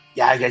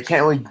yeah, I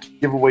can't really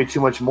give away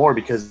too much more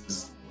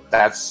because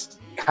that's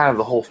kind of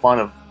the whole fun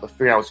of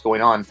figuring out what's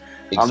going on.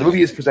 Exactly. The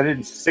movie is presented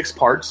in 6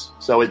 parts,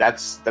 so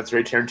that's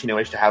very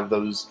Tarantino-ish to have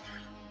those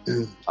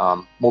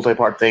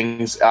multi-part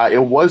things.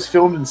 It was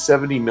filmed in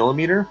 70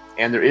 millimeter,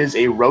 and there is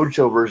a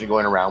roadshow version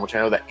going around, which I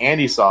know that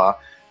Andy saw.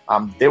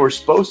 They were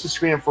supposed to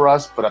screen it for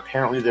us, but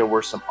apparently there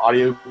were some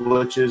audio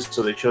glitches,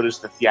 so they showed us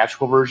the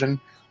theatrical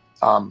version.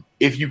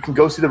 If you can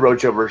go see the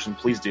roadshow version,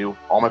 please do.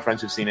 All my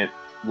friends who've seen it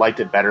liked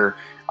it better.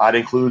 It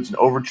includes an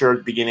overture at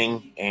the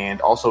beginning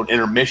and also an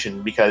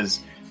intermission, because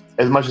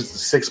as much as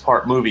it's a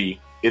 6-part movie,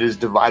 it is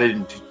divided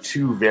into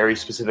 2 very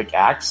specific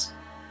acts.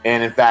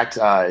 And in fact,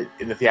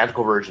 in the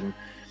theatrical version,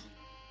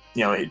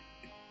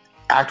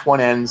 Act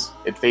 1 ends,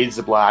 it fades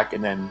to black,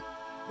 and then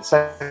the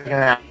second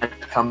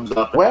act comes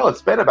up. Well,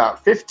 it's been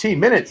about 15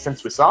 minutes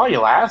since we saw you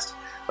last.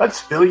 Let's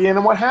fill you in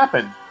on what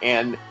happened.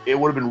 And it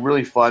would have been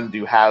really fun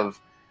to have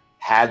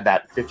had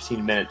that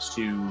 15 minutes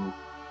to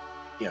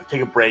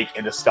take a break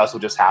and discuss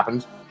what just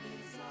happened.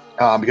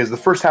 because the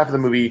first half of the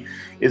movie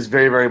is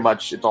very, very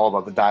much, it's all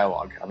about the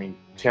dialogue. I mean,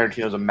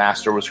 Tarantino's a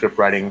master with script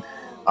writing.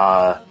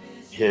 And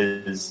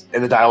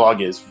the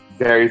dialogue is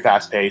very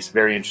fast-paced,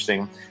 very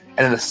interesting.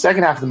 And in the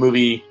second half of the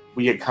movie,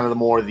 we get kind of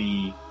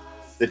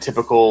the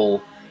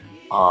typical,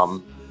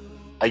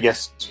 I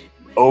guess,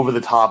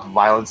 over-the-top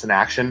violence and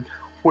action,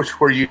 which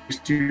we're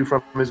used to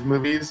from his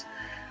movies.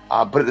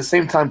 But at the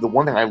same time, the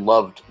one thing I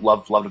loved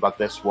about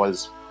this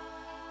was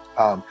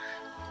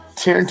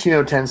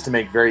Tarantino tends to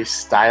make very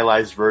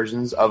stylized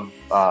versions of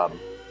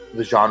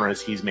the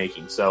genres he's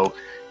making. So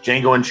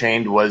Django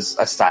Unchained was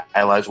a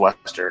stylized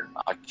Western.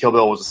 Kill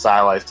Bill was a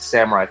stylized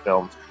samurai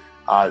film.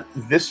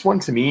 This one,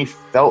 to me,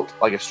 felt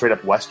like a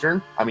straight-up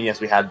Western. I mean,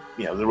 yes, we had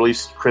the really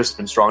crisp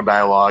and strong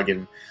dialogue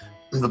and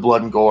the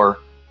blood and gore,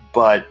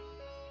 but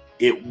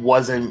he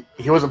wasn't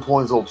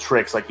pulling his little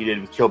tricks like he did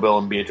with Kill Bill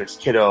and Beatrix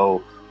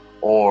Kiddo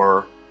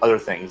or other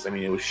things. I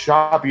mean, it was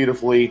shot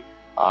beautifully.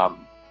 I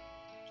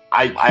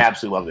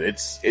absolutely loved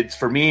it. It's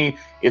for me,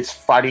 it's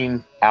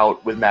fighting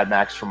out with Mad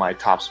Max for my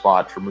top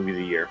spot for movie of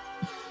the year.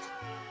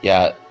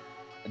 Yeah,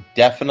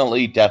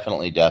 definitely.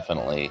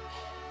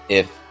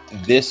 If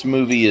this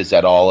movie is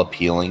at all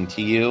appealing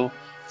to you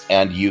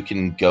and you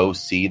can go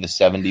see the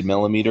 70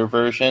 millimeter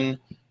version,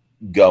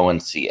 go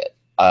and see it.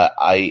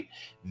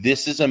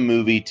 This is a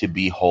movie to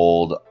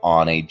behold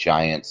on a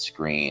giant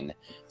screen,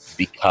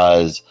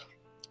 because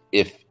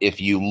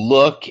if you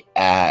look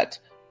at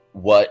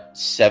what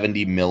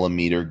 70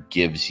 millimeter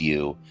gives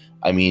you,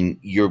 I mean,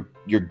 you're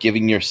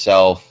giving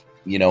yourself,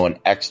 an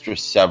extra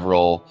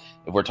several,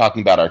 if we're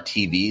talking about our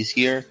TVs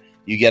here,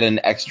 you get an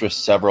extra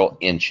several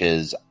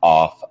inches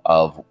off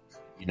of,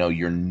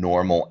 your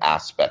normal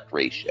aspect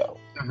ratio.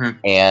 Mm-hmm.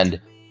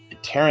 And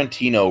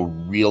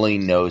Tarantino really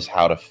knows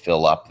how to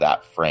fill up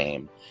that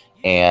frame.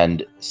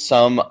 And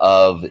some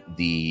of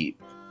the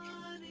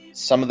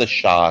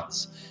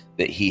shots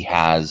that he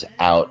has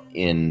out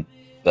in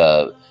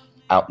the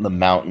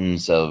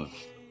mountains of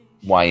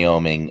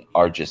Wyoming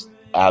are just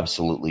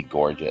absolutely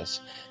gorgeous.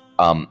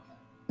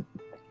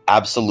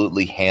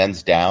 Absolutely,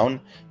 hands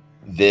down,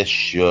 this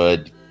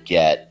should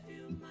get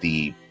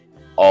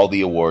all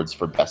the awards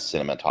for best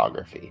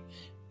cinematography.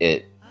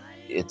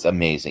 It's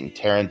amazing.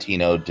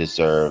 Tarantino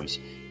deserves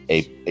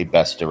a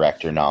best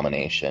director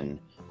nomination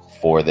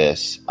for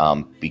this,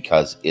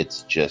 because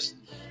it's just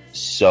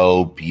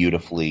so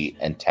beautifully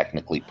and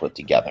technically put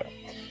together.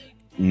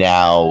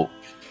 Now,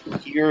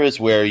 here is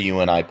where you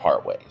and I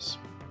part ways.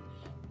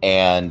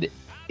 And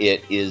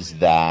it is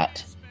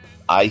that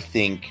I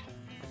think,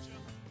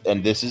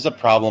 and this is a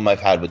problem I've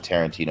had with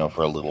Tarantino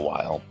for a little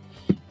while,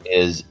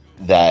 is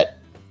that,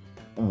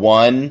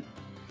 one,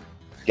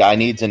 guy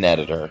needs an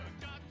editor.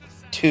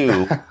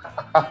 Two,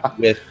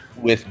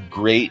 with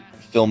great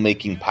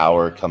filmmaking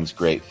power comes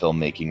great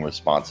filmmaking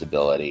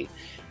responsibility.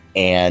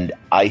 And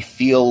I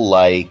feel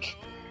like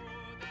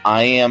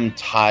I am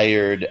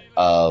tired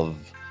of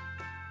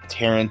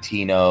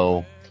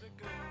Tarantino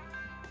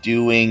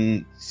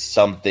doing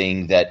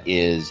something that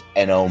is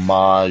an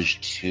homage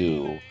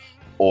to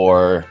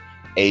or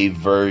a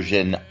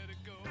version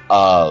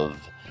of,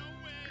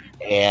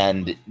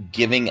 and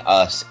giving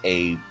us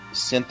a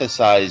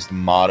synthesized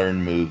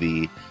modern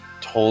movie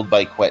told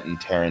by Quentin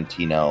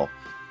Tarantino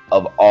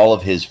of all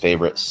of his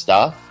favorite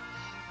stuff,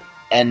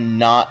 and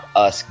not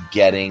us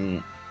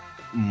getting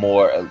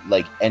more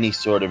like any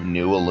sort of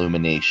new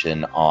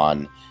illumination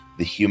on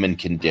the human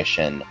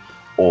condition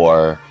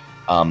or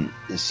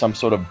some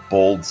sort of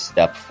bold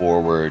step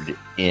forward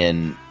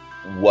in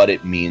what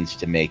it means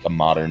to make a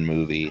modern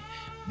movie.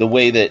 The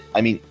way that,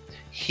 I mean,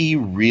 he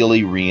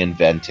really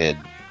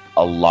reinvented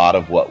a lot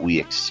of what we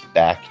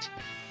expect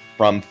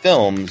from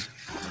films,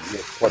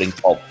 putting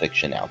Pulp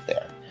Fiction out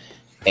there.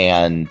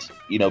 And,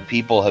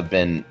 people have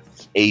been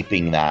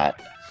aping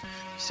that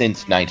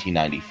since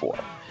 1994.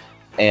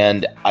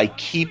 And I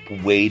keep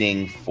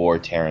waiting for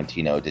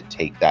Tarantino to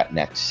take that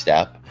next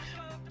step.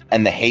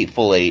 And The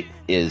Hateful Eight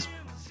is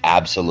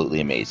absolutely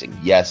amazing.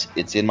 Yes,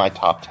 it's in my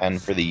top 10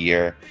 for the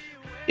year.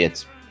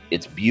 It's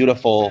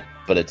beautiful,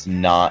 but it's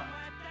not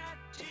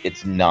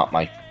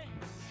my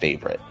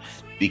favorite,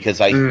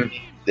 because I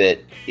think that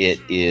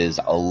it is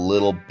a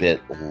little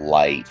bit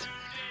light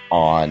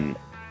on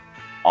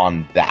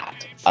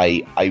that.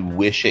 I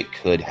wish it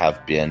could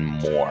have been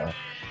more.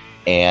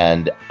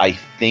 And I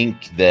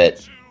think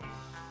that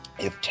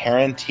if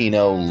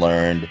Tarantino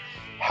learned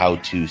how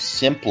to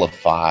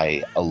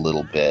simplify a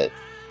little bit,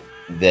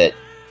 that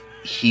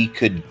he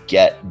could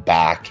get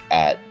back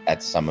at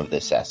some of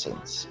this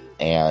essence.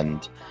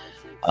 And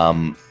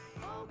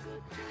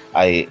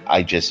I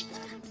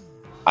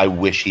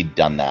wish he'd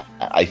done that.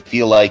 I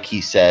feel like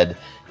he said,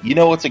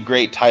 what's a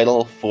great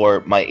title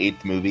for my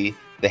 8th movie?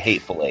 The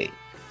Hateful Eight.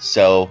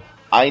 So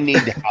I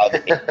need to have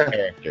 8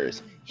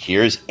 characters.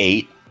 Here's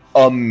 8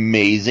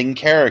 amazing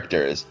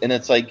characters. And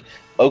it's like,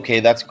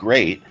 okay, that's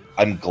great.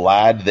 I'm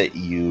glad that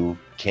you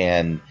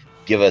can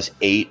give us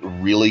 8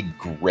 really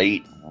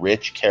great,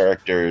 rich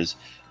characters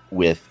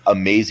with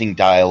amazing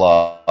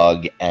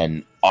dialogue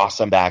and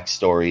awesome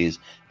backstories.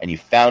 And you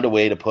found a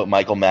way to put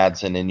Michael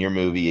Madsen in your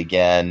movie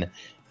again.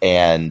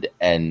 and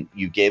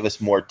you gave us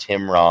more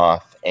Tim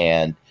Roth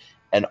and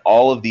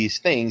all of these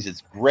things.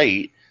 It's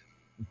great,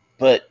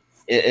 but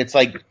it's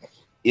like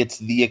it's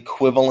the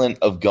equivalent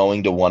of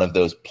going to one of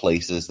those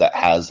places that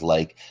has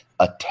like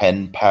a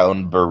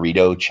 10-pound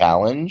burrito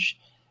challenge.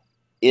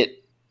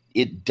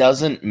 It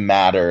doesn't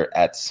matter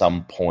at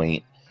some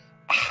point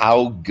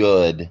how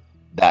good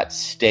that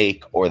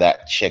steak or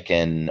that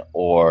chicken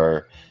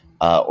or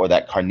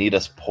that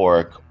carnitas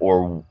pork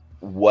or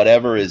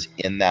whatever is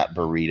in that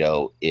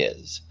burrito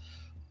is.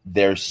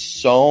 There's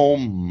so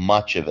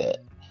much of it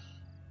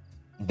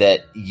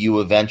that you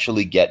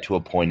eventually get to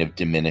a point of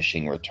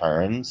diminishing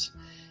returns.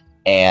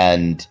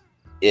 And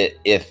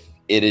if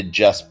it had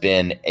just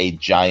been a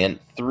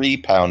giant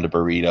 3-pound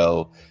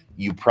burrito,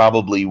 you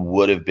probably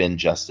would have been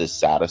just as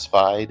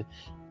satisfied.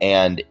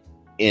 And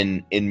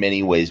in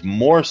many ways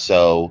more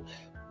so,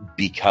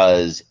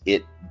 because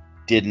it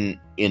didn't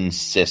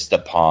insist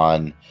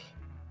upon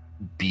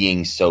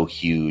being so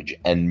huge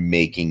and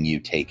making you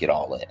take it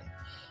all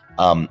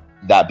in.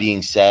 That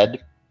being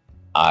said,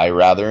 I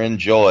rather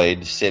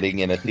enjoyed sitting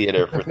in a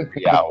theater for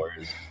 3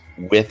 hours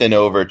with an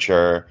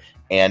overture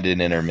and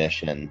an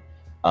intermission.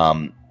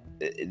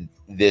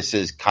 This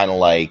is kind of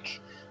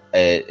like,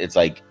 it's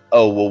like,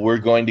 oh, well, we're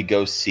going to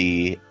go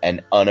see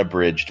an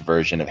unabridged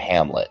version of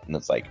Hamlet. And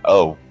it's like,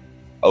 oh,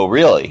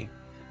 really?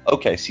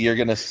 Okay, so you're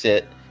going to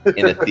sit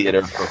in a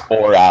theater for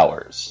 4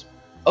 hours.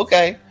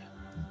 Okay,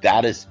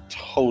 that is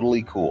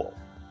totally cool.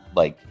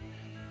 Like,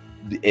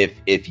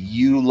 if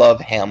you love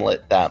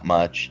Hamlet that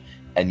much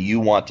and you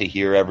want to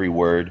hear every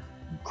word,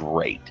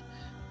 great.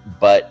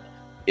 But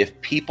if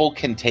people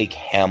can take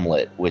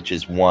Hamlet, which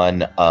is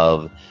one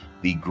of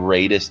the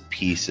greatest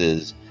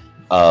pieces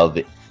of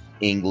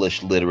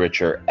English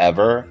literature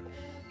ever,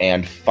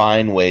 and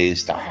find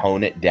ways to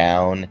hone it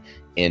down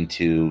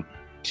into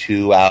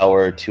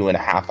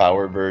 2.5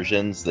 hour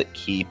versions that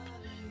keep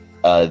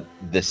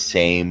the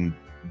same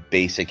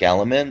basic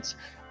elements,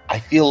 I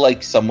feel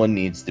like someone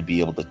needs to be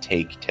able to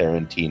take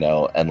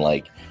Tarantino and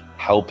like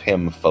help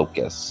him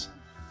focus,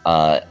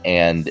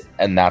 and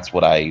that's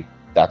what I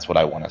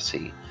want to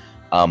see.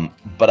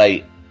 But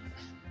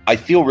I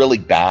feel really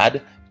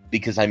bad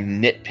because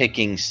I'm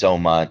nitpicking so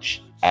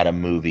much at a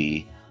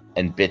movie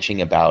and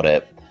bitching about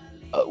it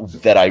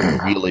that I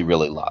really,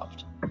 really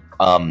loved.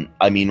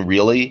 I mean,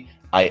 really,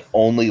 I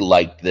only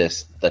liked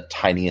this the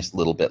tiniest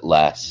little bit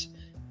less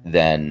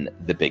than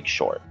The Big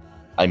Short.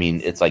 I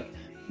mean, it's like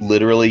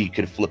literally you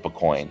could flip a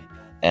coin,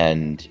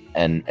 and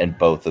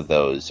both of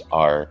those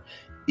are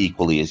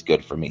equally as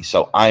good for me.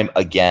 So I'm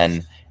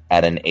again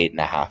at an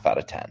 8.5 out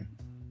of 10.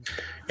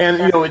 And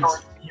you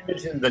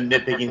mentioned the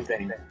nitpicking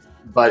thing,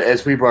 but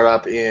as we brought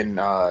up in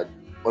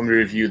when we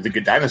reviewed The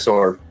Good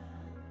Dinosaur,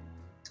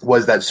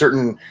 was that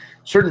certain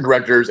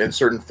directors and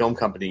certain film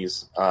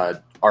companies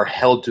are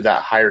held to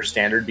that higher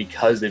standard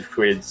because they've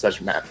created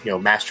such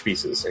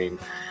masterpieces. I mean,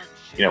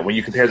 when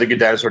you compare The Good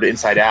Dinosaur to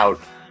Inside Out,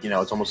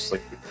 it's almost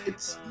like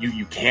it's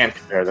you can't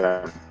compare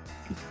them.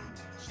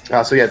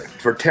 So yeah,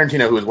 for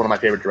Tarantino, who is one of my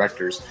favorite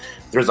directors,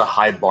 there's a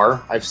high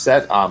bar I've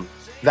set.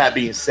 That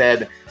being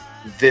said,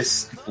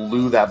 this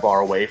blew that bar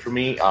away for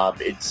me.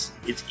 It's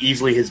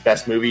easily his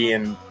best movie,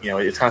 and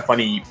it's kind of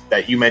funny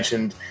that you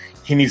mentioned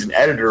he needs an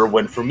editor,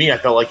 when for me I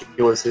felt like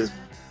it was his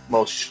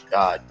most.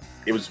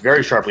 It was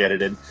very sharply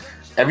edited.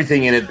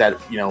 Everything in it that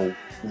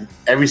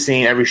every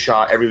scene, every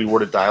shot, every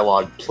word of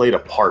dialogue played a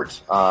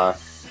part.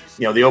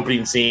 The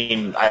opening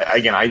scene.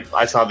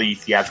 I saw the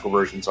theatrical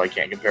version, so I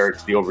can't compare it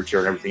to the overture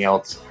and everything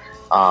else,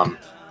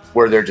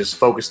 where they're just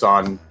focused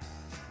on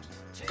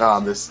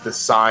this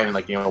sign and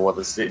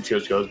the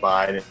city goes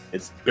by, and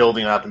it's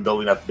building up and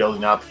building up and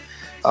building up.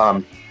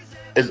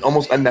 As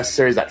almost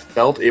unnecessary as that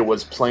felt, it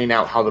was playing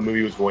out how the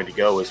movie was going to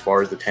go as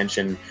far as the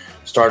tension.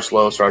 Starts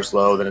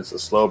slow, then it's a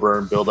slow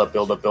burn, build up,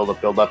 and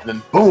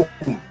then boom,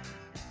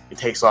 it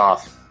takes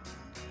off.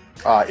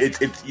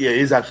 It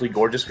is absolutely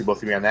gorgeous. We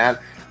both agree on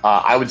that.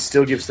 I would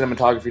still give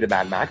cinematography to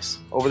Mad Max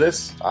over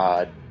this,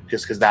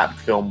 just because that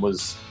film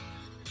was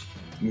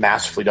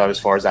masterfully done as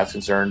far as that's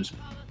concerned.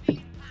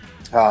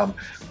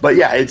 But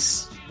yeah,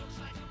 it's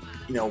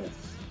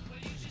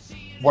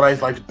what I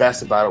liked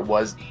best about it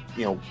was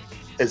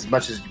as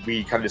much as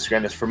we kind of disagree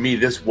on this, for me,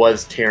 this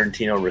was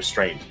Tarantino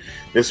restrained.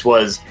 This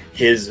was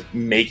his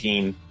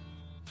making,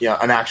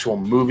 an actual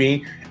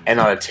movie and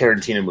not a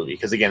Tarantino movie.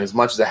 Because again, as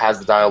much as it has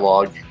the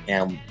dialogue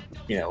and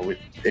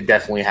it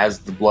definitely has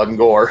the blood and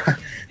gore,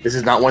 this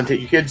is not one to take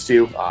your kids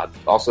to.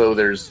 Also,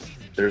 there's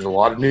a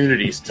lot of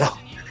nudity still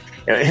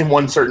in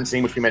one certain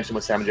scene, which we mentioned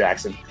with Sam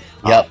Jackson.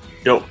 Yep.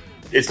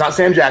 It's not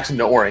Sam Jackson.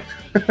 Don't worry.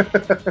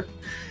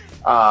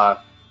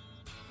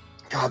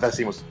 God, that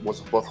scene was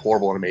both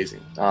horrible and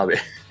amazing.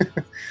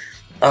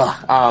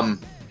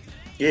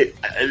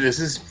 This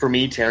is, for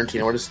me,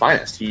 Tarantino at his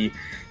finest. He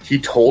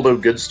told a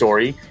good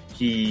story.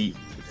 He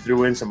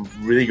threw in some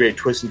really great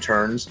twists and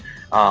turns.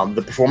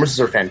 The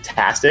performances are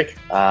fantastic.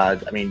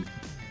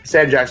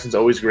 Sam Jackson's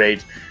always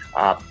great.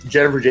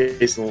 Jennifer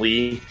Jason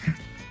Leigh,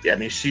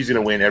 she's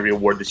going to win every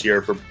award this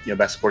year for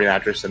Best Supporting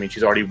Actress.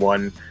 She's already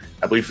won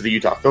I believe, for the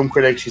Utah Film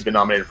Critics. She's been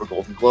nominated for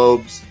Golden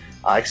Globes.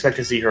 I expect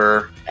to see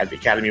her at the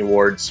Academy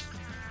Awards.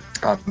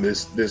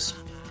 This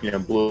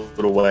blew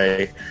it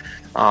away.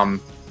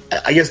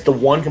 I guess the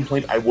one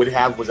complaint I would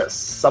have was that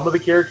some of the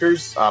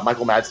characters,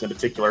 Michael Madsen in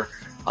particular,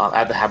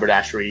 at the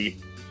haberdashery,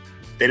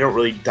 they don't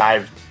really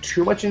dive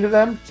too much into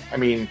them. I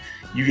mean,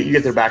 you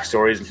get their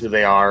backstories and who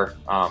they are,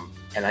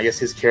 and I guess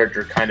his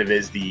character kind of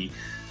is the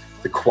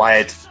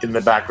quiet in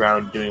the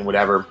background doing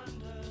whatever.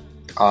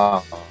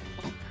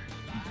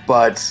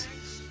 But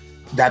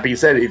that being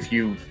said,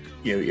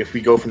 if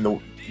we go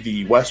from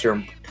the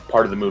Western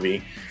part of the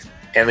movie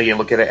and again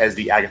look at it as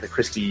the Agatha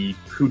Christie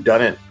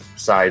whodunit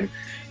side,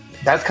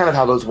 that's kind of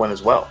how those went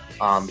as well.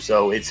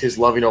 So it's his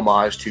loving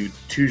homage to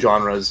two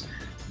genres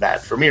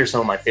that, for me, are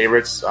some of my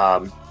favorites.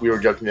 We were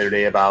joking the other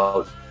day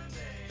about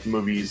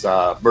movies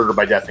Murder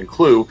by Death and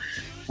Clue,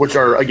 which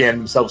are, again,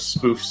 themselves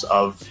spoofs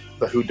of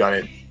the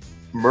whodunit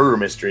murder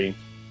mystery.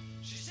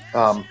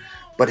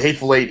 But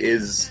Hateful Eight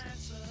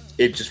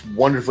it just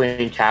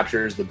wonderfully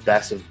captures the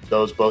best of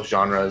both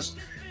genres.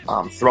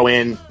 Throw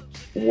in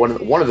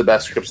one of the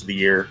best scripts of the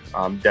year.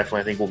 Definitely,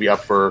 I think will be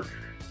up for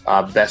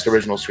best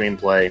original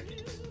screenplay,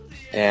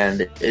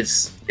 and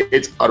it's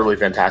utterly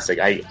fantastic.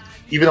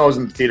 Even though I was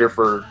in the theater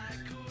for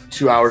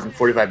 2 hours and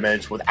 45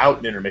 minutes without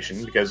an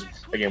intermission, because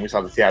again we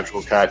saw the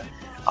theatrical cut,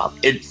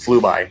 it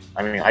flew by.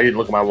 I mean, I didn't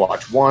look at my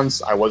watch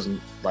once. I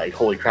wasn't like,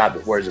 holy crap,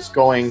 where is this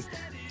going?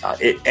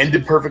 It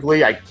ended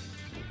perfectly. I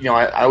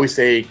always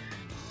say,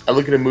 I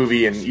look at a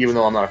movie, and even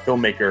though I'm not a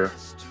filmmaker,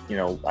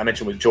 I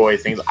mentioned with Joy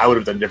things I would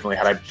have done differently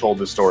had I told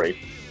this story.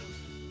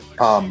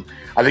 I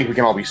think we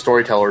can all be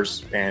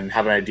storytellers and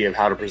have an idea of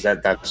how to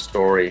present that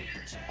story.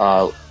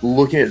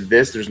 Looking at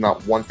this, there's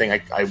not one thing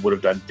I would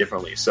have done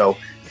differently. So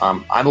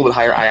I'm a little bit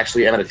higher. I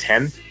actually am at a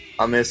 10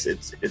 on this.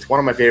 It's one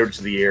of my favorites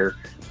of the year.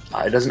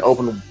 It doesn't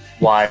open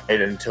wide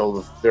until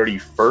the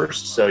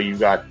 31st, so you've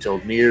got till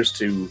New Year's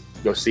to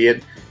go see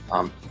it.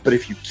 But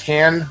if you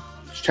can,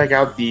 check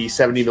out the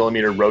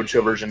 70mm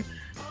Roadshow version.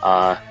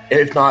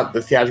 If not,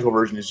 the theatrical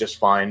version is just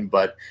fine,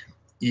 but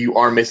you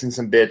are missing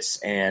some bits,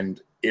 and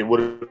it would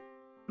have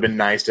been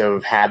nice to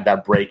have had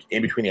that break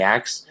in between the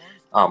acts.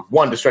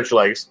 One, to stretch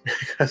your legs,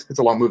 because it's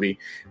a long movie.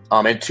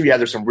 And two,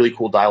 there's some really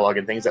cool dialogue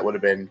and things that would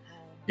have been,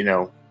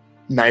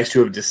 nice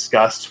to have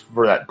discussed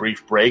for that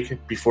brief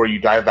break before you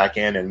dive back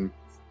in and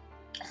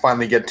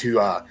finally get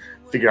to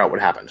figure out what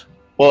happened.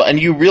 Well, and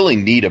you really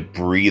need a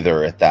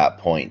breather at that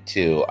point,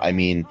 too. I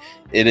mean,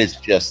 it is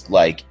just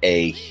like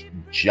a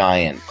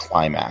giant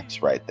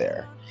climax right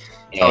there.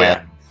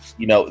 And,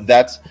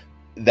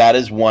 that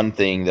is one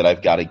thing that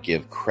I've got to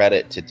give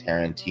credit to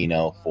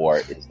Tarantino for,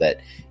 is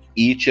that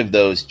each of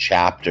those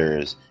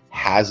chapters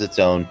has its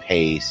own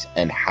pace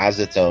and has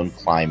its own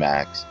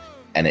climax,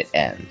 and it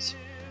ends.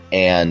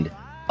 And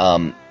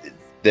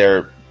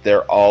they're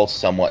all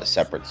somewhat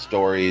separate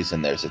stories,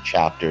 and there's a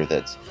chapter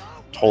that's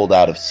told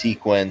out of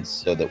sequence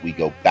so that we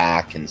go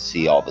back and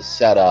see all the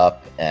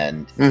setup,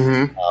 and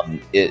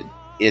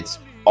it's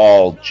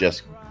all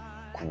just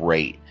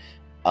great.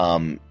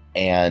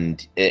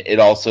 And it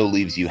also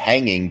leaves you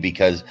hanging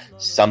because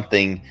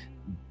something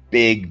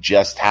big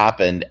just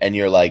happened, and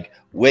you're like,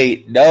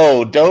 wait,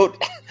 no, don't.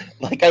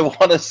 Like, I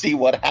want to see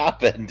what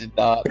happened,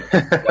 not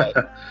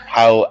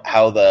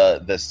how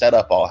the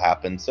setup all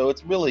happened. So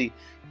it's really,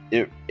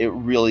 it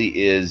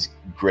really is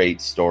great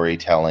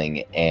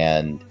storytelling.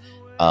 And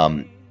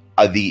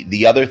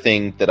the other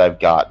thing that I've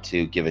got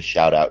to give a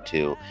shout out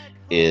to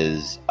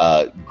is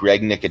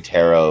Greg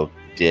Nicotero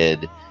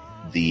did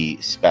the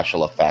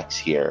special effects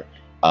here.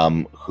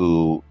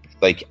 Who,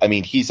 like, I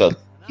mean, he's a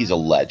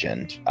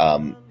legend.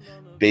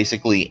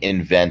 Basically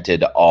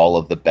invented all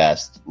of the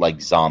best,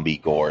 like, zombie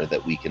gore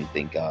that we can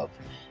think of.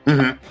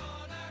 Going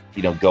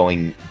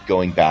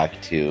back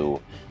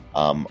to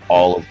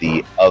all of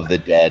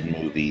the Dead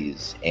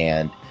movies,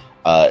 and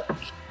he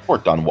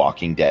worked on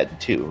Walking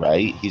Dead too,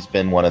 right? He's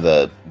been one of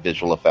the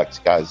visual effects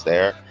guys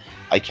there.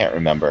 I can't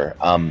remember.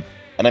 And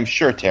I'm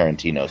sure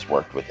Tarantino's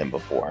worked with him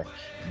before.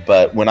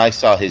 But when I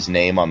saw his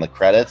name on the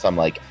credits, I'm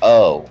like,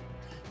 oh,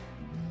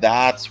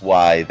 that's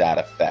why that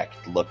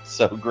effect looked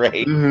so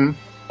great.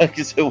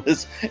 Because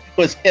it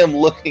was him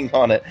looking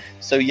on it.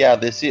 So yeah,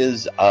 this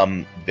is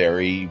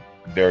very,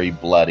 very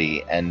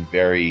bloody and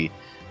very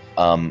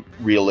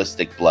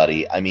realistic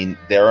bloody. I mean,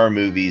 there are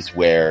movies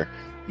where,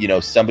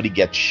 somebody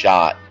gets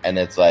shot and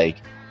it's like,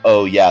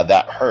 oh yeah,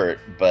 that hurt,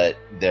 but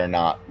they're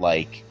not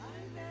like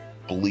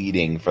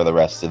bleeding for the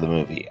rest of the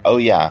movie. Oh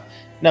yeah,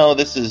 no,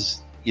 this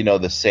is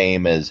the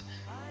same as.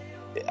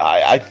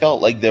 I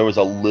felt like there was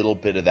a little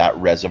bit of that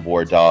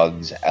Reservoir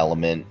Dogs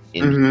element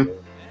in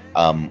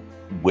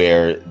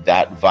where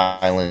that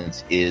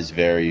violence is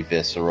very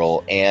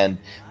visceral, and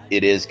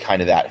it is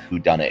kind of that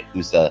whodunit,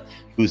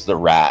 who's the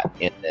rat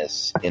in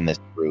this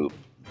group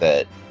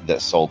that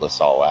sold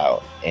us all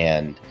out.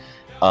 And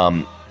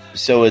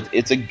so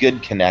it's a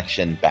good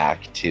connection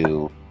back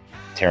to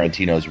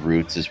Tarantino's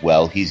roots as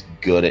well. He's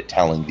good at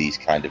telling these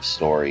kind of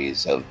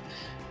stories of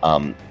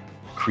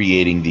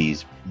creating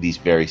these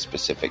very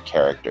specific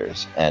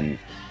characters. And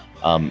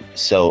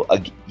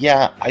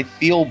Yeah, I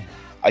feel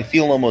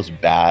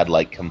almost bad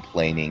like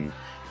complaining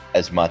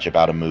as much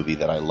about a movie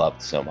that I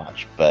loved so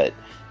much, but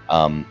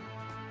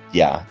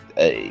yeah,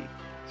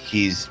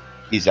 he's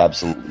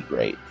absolutely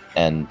great,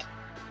 and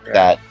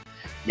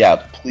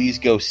please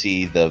go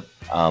see the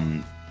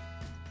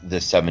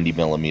 70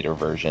 millimeter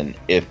version.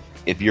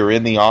 If you're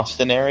in the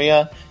Austin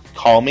area,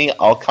 call me.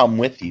 I'll come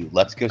with you.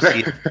 Let's go see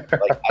it.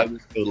 Like, I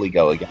would totally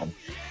go again.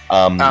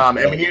 And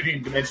we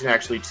need to mention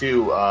actually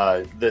too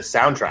the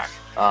soundtrack.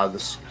 The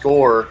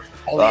score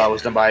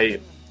was done by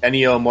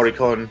Ennio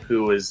Morricone,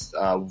 who is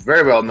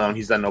very well known.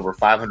 He's done over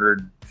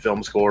 500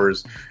 film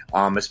scores,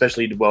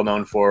 especially well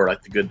known for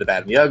like The Good, the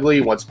Bad, and the Ugly,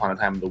 Once Upon a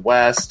Time in the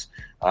West,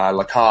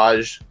 La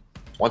Cage,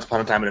 Once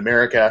Upon a Time in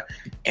America,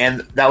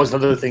 and that was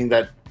another thing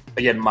that,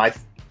 again, my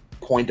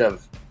point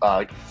of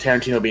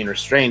Tarantino being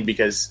restrained,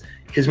 because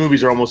his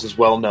movies are almost as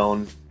well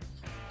known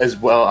as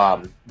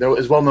well. They're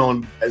as well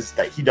known as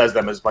that he does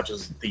them as much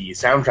as the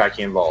soundtrack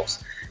he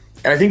involves.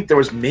 And I think there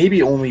was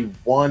maybe only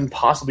one,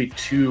 possibly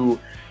two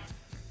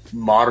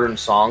modern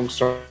songs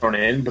thrown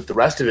in, but the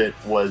rest of it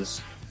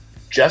was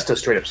just a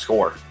straight up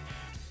score.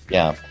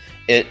 Yeah,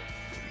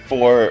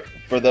 for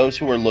those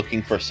who are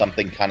looking for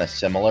something kind of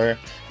similar,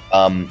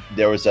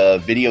 there was a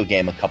video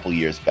game a couple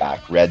years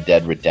back, Red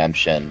Dead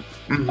Redemption,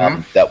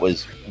 that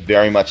was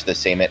very much the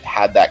same. It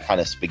had that kind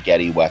of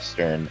spaghetti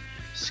western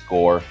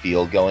score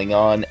feel going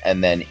on,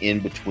 and then in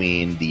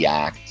between the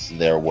acts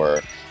there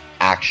were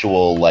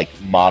actual like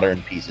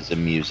modern pieces of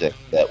music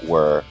that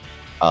were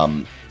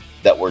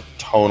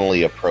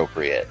tonally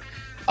appropriate,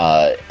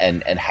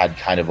 and had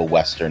kind of a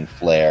western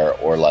flair,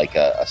 or like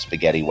a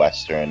spaghetti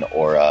western,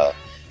 or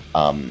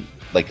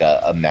like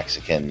a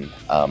Mexican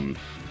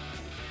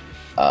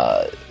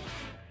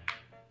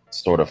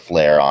sort of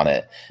flair on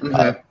it,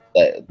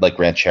 like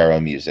ranchero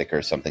music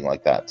or something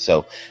like that.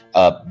 So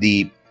I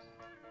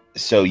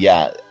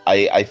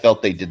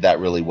felt they did that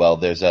really well.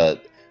 There's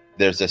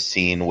a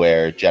scene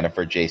where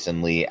Jennifer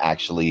Jason Leigh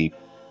actually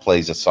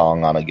plays a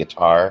song on a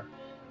guitar,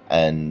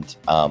 and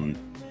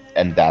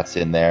that's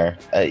in there.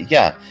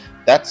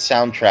 That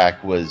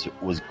soundtrack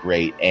was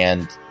great,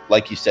 and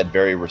like you said,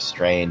 very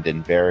restrained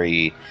and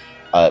very.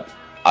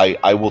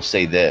 I will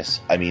say this.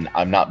 I mean,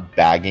 I'm not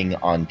bagging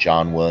on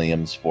John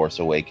Williams' Force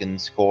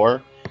Awakens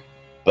score,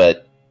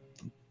 but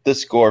the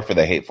score for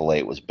The Hateful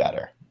Eight was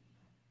better.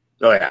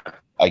 Oh yeah,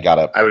 I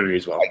would agree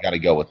as well. I gotta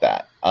go with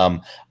that.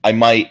 I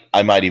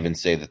might even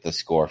say that the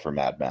score for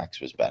Mad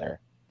Max was better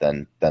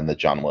than the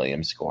John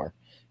Williams score,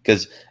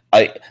 because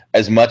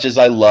as much as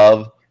I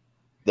love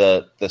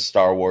the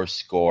Star Wars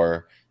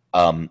score,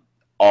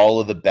 all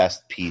of the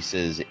best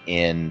pieces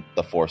in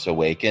The Force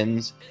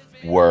Awakens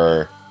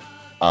were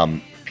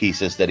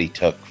pieces that he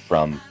took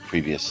from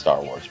previous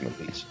Star Wars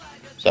movies.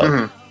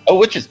 So,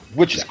 which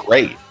is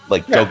great.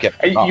 Like, don't get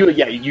me wrong.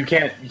 You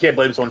can't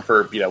blame someone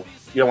for, you don't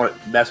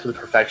want to mess with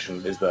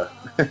perfection is the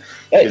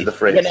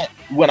phrase.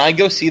 When I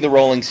go see the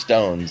Rolling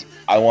Stones,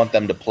 I want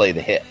them to play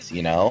the hits,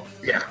 Yeah.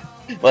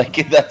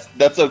 Like,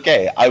 that's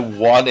okay.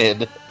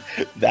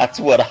 That's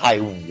what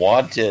I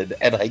wanted,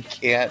 and I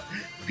can't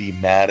be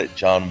mad at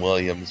John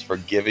Williams for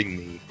giving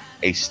me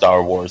a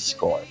Star Wars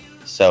score.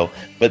 So,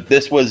 but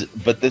this was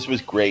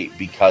great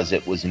because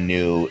it was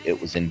new,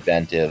 it was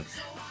inventive,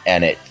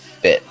 and it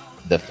fit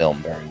the film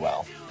very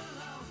well.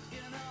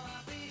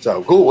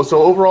 So cool.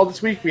 So overall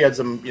this week we had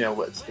some,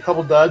 a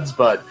couple duds,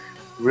 but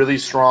really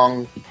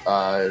strong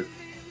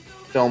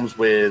films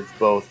with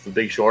both The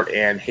Big Short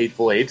and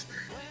Hateful Eight.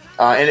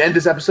 And to end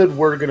this episode,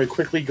 we're going to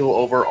quickly go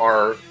over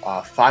our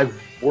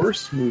 5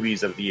 worst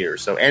movies of the year.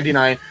 So Andy and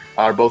I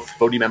are both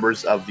voting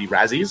members of the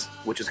Razzies,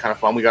 which is kind of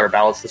fun. We got our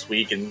ballots this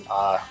week, and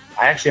I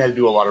actually had to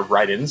do a lot of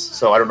write-ins,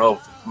 so I don't know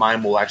if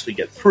mine will actually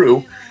get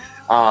through.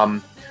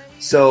 Top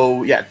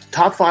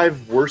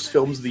 5 worst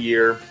films of the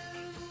year.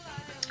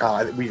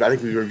 I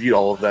think we reviewed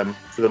all of them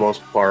for the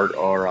most part,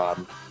 or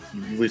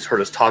you at least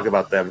heard us talk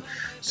about them.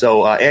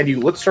 So Andy,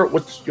 let's start.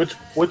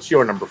 What's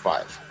your number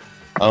 5?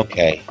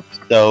 Okay,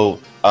 so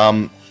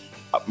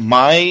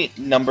my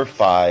number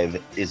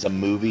 5 is a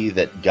movie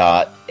that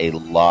got a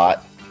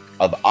lot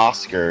of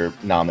Oscar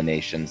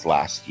nominations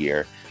last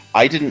year.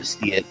 I didn't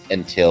see it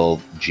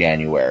until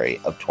January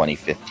of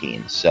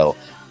 2015, so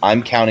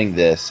I'm counting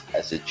this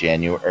as a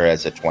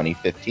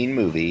 2015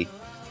 movie,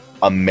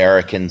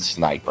 American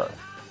Sniper.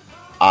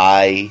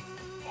 I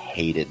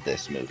hated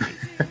this movie.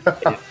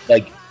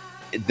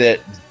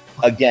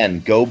 Again,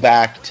 go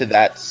back to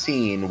that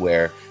scene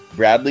where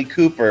Bradley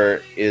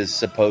Cooper is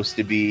supposed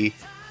to be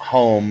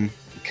home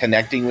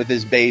connecting with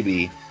his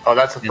baby. Oh,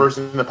 that's the first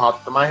thing that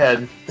popped in my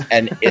head.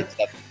 And it's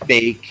a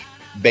fake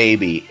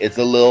baby. It's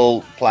a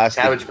little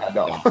plastic Cabbage Patch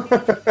doll.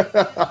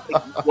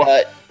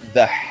 What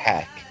the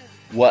heck?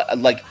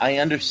 I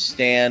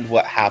understand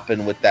what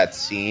happened with that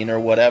scene or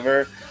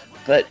whatever,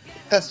 but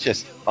that's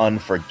just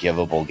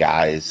unforgivable,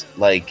 guys.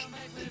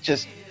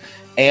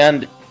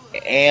 And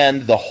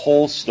the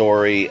whole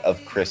story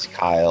of Chris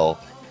Kyle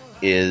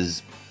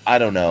is, I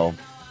don't know,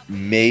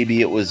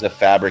 maybe it was a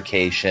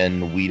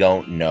fabrication. We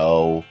don't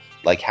know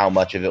how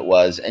much of it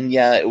was. And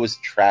yeah, it was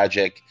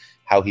tragic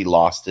how he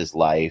lost his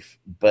life.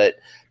 But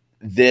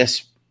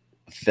this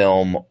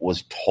film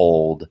was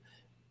told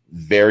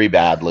very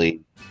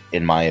badly,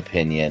 in my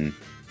opinion,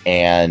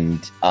 and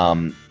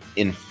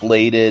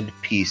inflated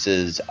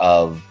pieces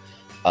of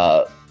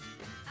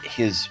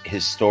his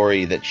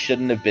story that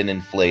shouldn't have been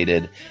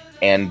inflated,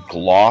 and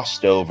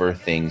glossed over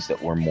things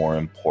that were more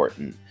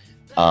important.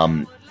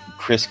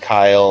 Chris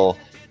Kyle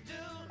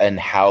and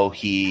how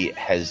he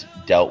has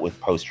dealt with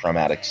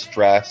post-traumatic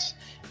stress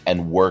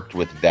and worked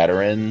with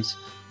veterans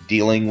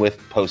dealing with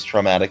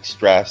post-traumatic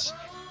stress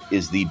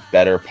is the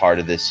better part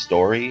of this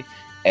story.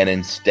 And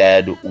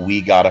instead, we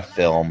got a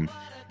film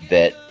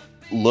that,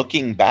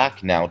 looking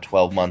back now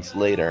 12 months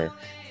later,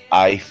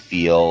 I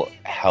feel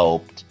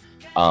helped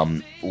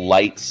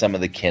light some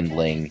of the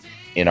kindling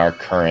in our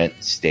current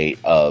state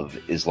of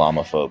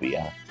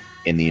Islamophobia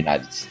in the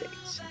United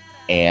States.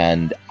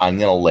 And I'm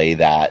going to lay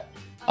that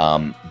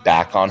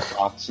back on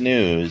Fox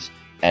News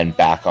and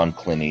back on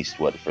Clint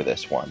Eastwood for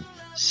this one.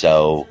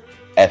 So,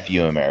 F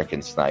you,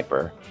 American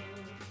Sniper.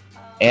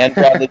 And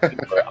Bradley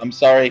Cooper. I'm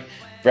sorry,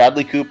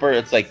 Bradley Cooper,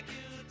 it's like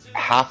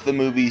half the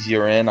movies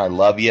you're in, I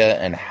love you,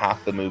 and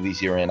half the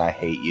movies you're in, I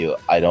hate you.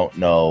 I don't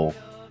know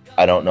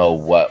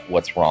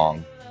what's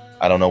wrong.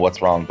 I don't know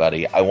what's wrong,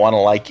 buddy. I want to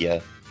like you.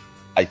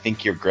 I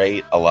think you're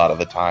great a lot of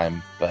the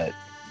time, but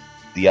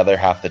the other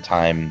half the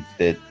time,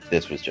 that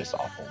this was just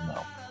awful.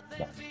 No.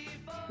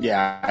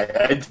 Yeah,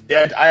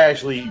 I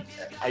actually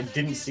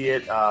didn't see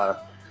it. I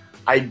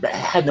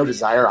had no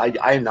desire.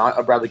 I am not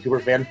a Bradley Cooper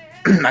fan.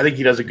 I think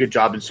he does a good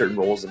job in certain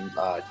roles, and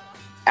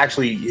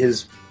actually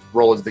his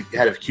role as the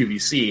head of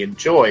QVC in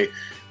Joy,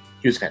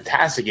 he was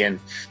fantastic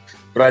in.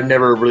 But I've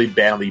never really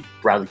been on the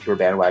Bradley Cooper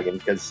bandwagon,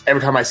 because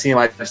every time I see him,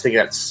 I just think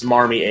of that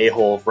smarmy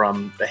a-hole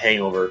from The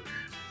Hangover,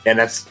 and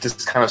that's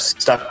just kind of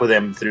stuck with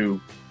him through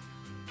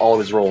all of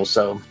his roles.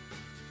 So,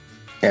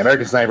 yeah,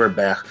 American Sniper,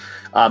 bah.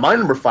 My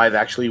number 5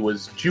 actually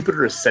was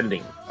Jupiter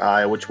Ascending,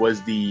 which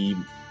was the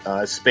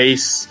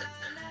space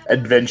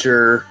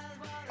adventure,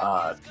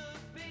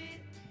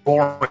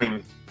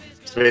 boring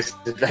space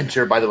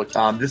adventure, by the way.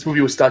 This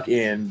movie was stuck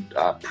in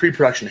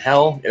pre-production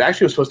hell. It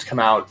actually was supposed to come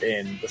out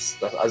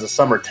as a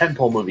summer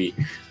tentpole movie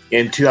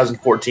in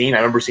 2014. I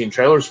remember seeing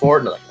trailers for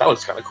it, and that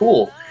was kind of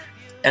cool.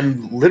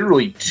 And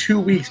literally 2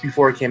 weeks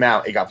before it came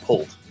out, it got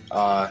pulled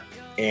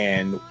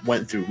and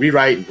went through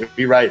rewrite,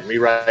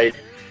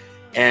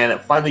 and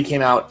it finally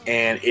came out,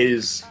 and it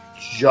is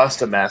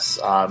just a mess.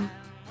 The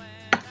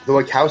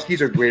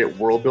Wachowskis are great at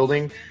world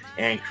building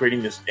and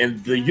creating this,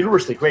 and the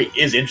universe they create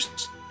is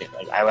interesting.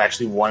 Like, I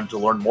actually wanted to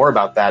learn more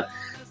about that,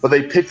 but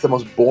they picked the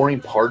most boring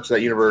parts of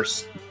that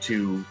universe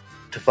to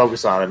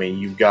focus on. I mean,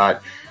 you've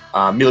got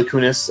Mila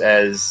Kunis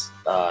as,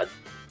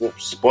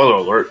 spoiler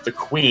alert, the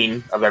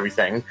queen of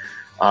everything.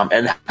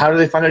 And how do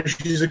they find out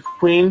she's a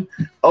queen?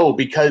 Oh,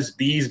 because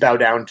bees bow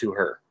down to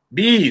her.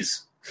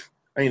 Bees!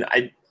 I mean,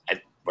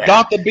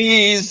 Not the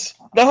bees!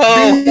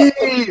 No!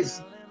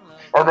 Bees!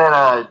 Or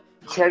no.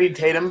 Channing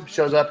Tatum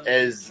shows up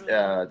as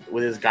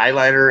with his guy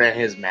liner and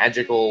his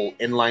magical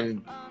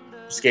inline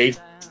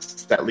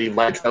skates that leave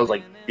light trails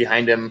like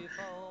behind him,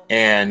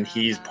 and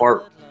he's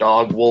part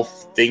dog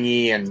wolf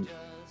thingy, and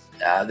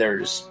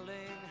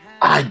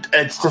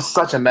it's just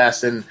such a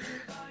mess, and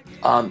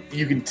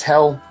you can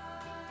tell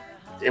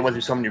it went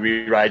through so many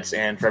rewrites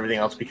and for everything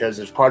else, because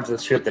there's parts of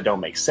the script that don't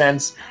make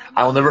sense.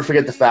 I will never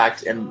forget the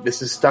fact, and this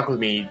has stuck with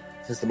me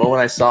since the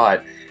moment I saw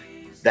it,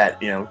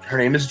 that, her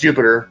name is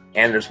Jupiter,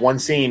 and there's one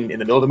scene in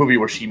the middle of the movie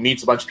where she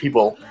meets a bunch of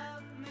people,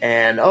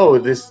 and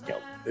this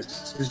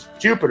is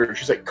Jupiter.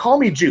 She's like, call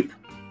me Jupe.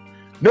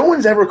 No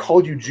one's ever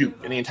called you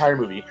Jupe in the entire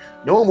movie.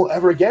 No one will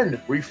ever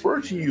again refer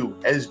to you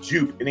as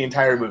Jupe in the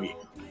entire movie.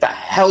 What the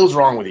hell's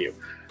wrong with you?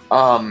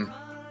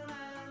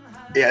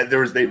 They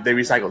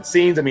recycled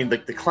scenes. I mean, the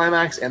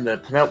climax and the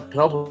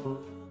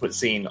penultimate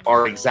scene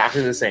are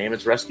exactly the same.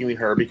 It's rescuing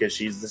her because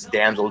she's this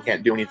damsel who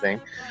can't do anything.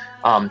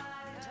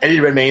 Eddie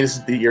Redmayne, this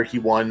is the year he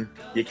won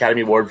the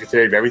Academy Award for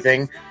Theory of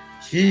Everything.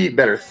 He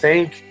better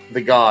thank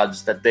the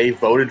gods that they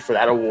voted for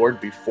that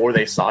award before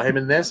they saw him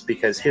in this,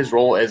 because his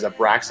role as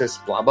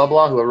Abraxas blah blah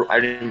blah, whoever, I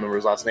didn't remember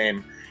his last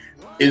name,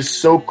 is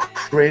so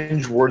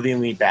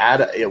cringe-worthily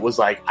bad. It was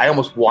like I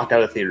almost walked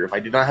out of the theater. If I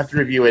did not have to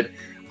review it,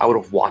 I would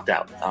have walked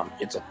out.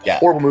 It's a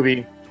horrible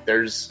movie.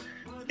 It's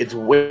a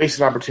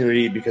wasted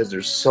opportunity because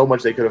there's so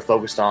much they could have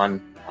focused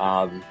on.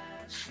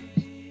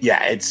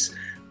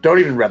 Don't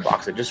even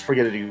Redbox it. Just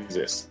forget it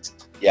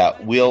exists. Yeah,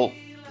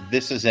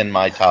 this is in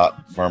my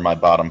top or my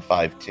bottom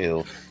 5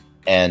 too.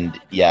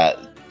 And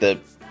the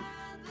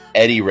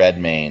Eddie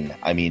Redmayne,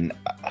 I mean,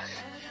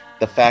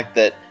 the fact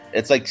that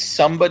it's like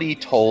somebody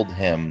told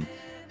him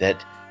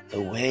that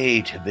the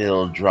way to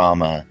build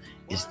drama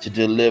is to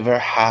deliver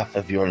half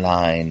of your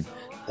line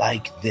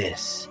like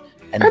this.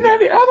 And then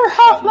the other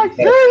half like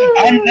this.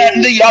 And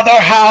then the other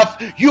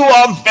half, you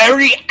are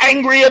very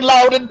angry and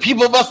loud and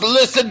people must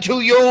listen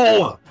to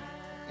you.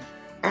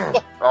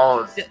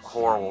 Oh, it's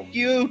horrible.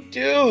 You,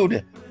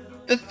 dude,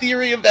 the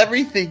theory of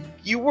everything.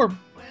 You were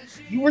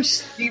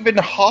Stephen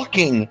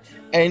Hawking,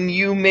 and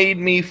you made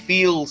me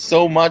feel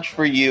so much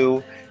for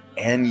you,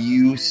 and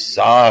you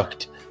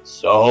sucked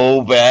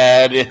so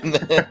bad in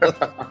this.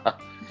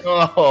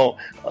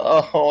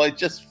 I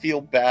just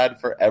feel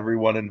bad for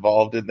everyone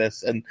involved in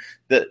this. And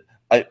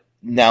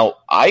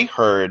I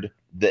heard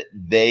that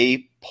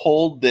they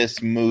pulled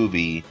this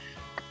movie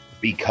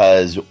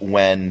because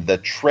when the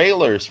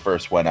trailers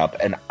first went up,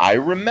 and I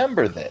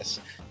remember this,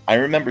 I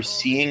remember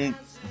seeing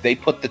they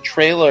put the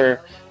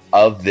trailer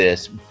of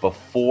this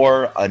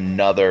before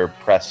another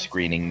press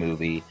screening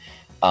movie,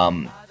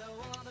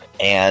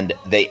 and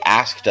they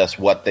asked us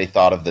what they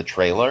thought of the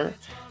trailer,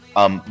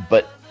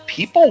 but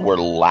people were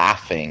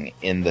laughing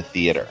in the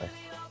theater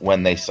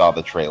when they saw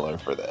the trailer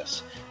for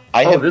this.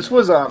 This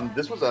was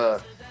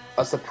a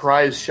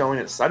surprise showing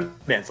at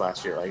Sundance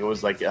last year. Like, it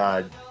was like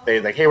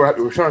they like, hey,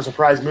 we're showing a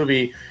surprise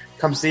movie,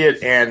 come see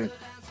it, and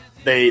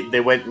they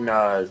went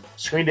and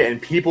screened it,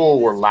 and people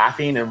were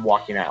laughing and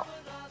walking out.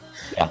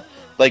 Yeah,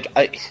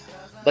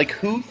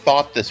 who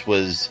thought this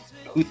was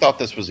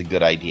a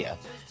good idea?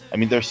 I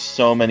mean, there's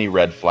so many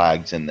red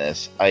flags in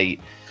this. I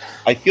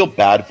feel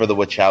bad for the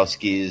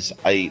Wachowskis.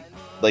 I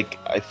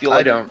feel like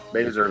I don't.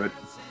 They deserve it.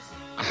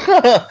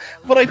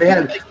 But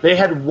they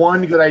had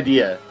one good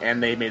idea,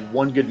 and they made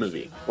one good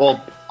movie.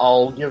 Well,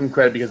 I'll give them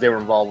credit because they were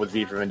involved with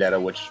V for Vendetta,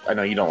 which I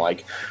know you don't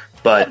like.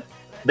 But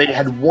they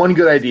had one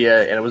good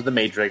idea, and it was The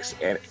Matrix,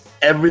 and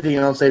everything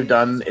else they've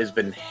done has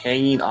been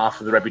hanging off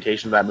of the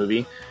reputation of that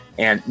movie,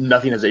 and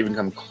nothing has even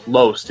come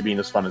close to being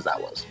as fun as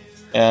that was.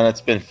 And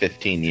it's been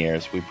 15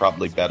 years. We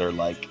probably better,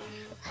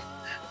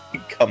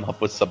 come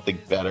up with something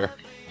better.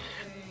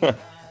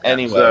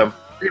 Anyway,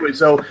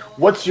 so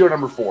what's your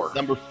number 4?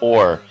 Number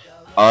 4,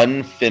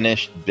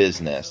 Unfinished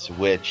Business,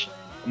 which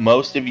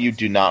most of you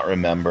do not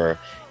remember,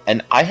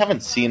 and I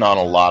haven't seen on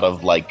a lot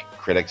of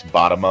critics'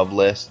 bottom of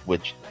list,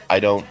 which I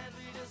don't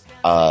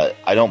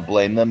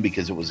blame them,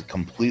 because it was a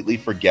completely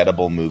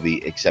forgettable movie,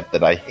 except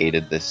that I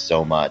hated this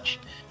so much.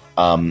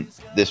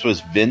 This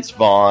was Vince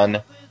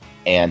Vaughn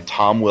and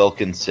Tom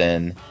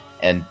Wilkinson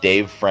and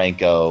Dave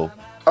Franco.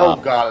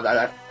 God,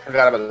 I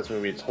forgot about this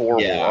movie. It's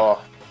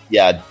horrible.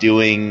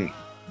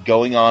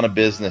 Going on a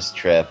business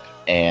trip,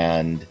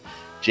 and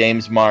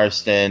James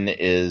Marsden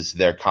is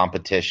their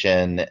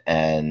competition,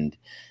 and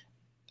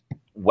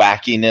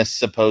wackiness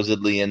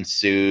supposedly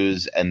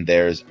ensues, and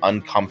there's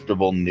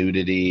uncomfortable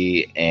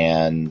nudity,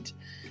 and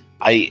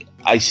I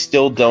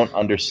still don't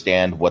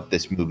understand what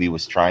this movie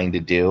was trying to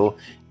do,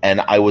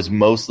 and I was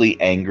mostly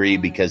angry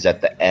because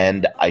at the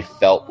end I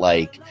felt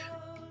like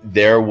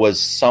there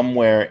was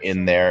somewhere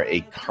in there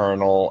a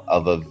kernel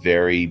of a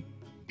very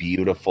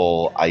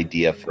beautiful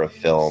idea for a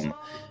film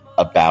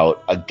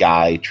about a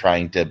guy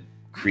trying to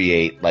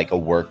create a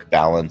work-life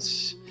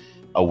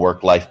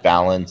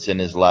balance in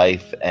his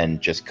life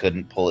and just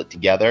couldn't pull it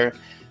together.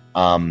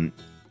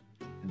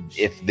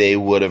 If they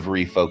would have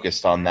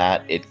refocused on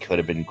that, it could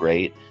have been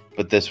great,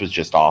 but this was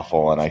just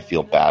awful, and I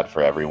feel bad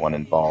for everyone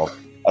involved,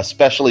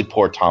 especially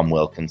poor Tom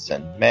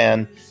Wilkinson.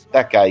 Man,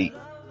 that guy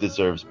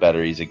deserves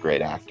better. He's a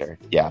great actor.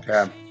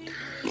 Yeah.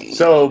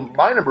 So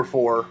my number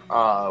 4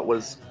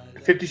 was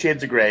 50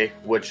 Shades of Grey,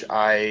 which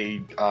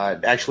I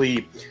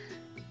actually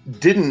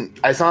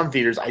I saw in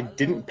theaters. I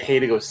didn't pay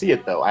to go see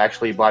it, though. I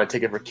actually bought a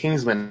ticket for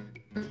Kingsman,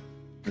 and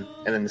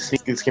then the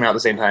sneak came out the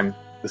same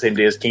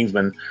day as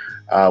Kingsman,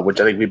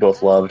 which I think we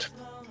both loved.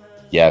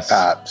 Yes.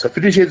 So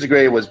 50 Shades of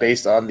Grey was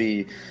based on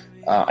the,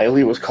 I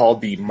believe it was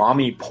called the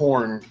Mommy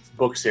Porn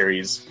book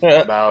series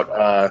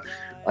about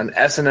an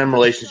S&M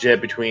relationship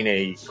between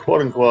a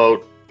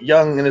quote-unquote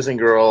young, innocent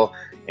girl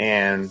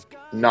and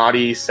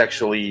naughty,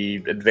 sexually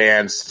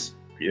advanced,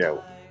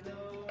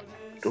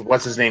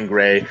 what's his name,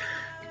 Grey.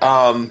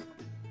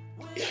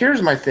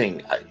 Here's my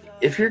thing.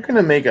 If you're going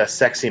to make a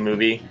sexy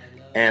movie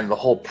and the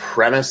whole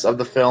premise of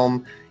the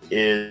film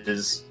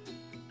is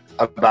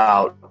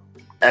about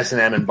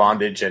S&M and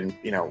bondage and,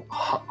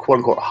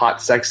 quote-unquote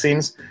hot sex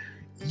scenes,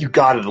 you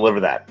got to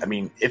deliver that. I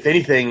mean, if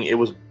anything, it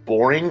was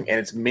boring, and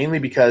it's mainly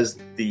because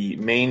the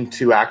main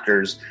 2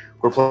 actors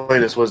who were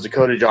playing this was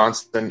Dakota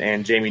Johnson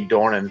and Jamie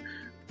Dornan.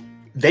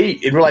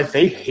 In real life,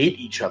 they hate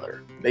each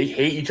other. They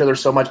hate each other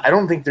so much. I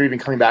don't think they're even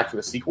coming back for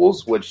the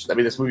sequels, which, I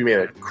mean, this movie made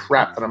a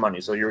crap ton of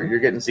money, so you're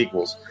getting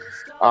sequels.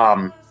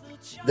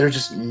 There's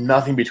just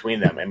nothing between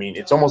them. I mean,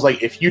 it's almost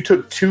like if you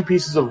took 2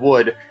 pieces of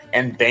wood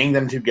and banged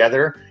them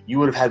together, you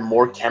would have had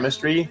more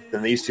chemistry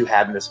than these 2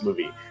 had in this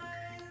movie.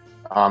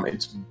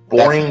 It's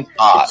boring.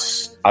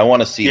 I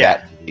want to see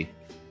that movie.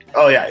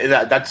 Oh yeah,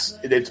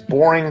 it's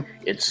boring.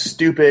 It's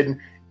stupid.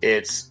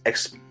 It's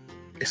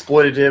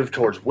exploitative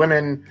towards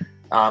women.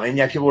 And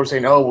yeah, people were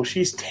saying, "Oh, well,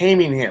 she's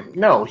taming him."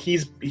 No,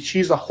 she's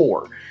a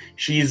whore.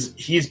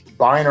 He's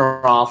buying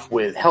her off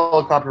with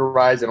helicopter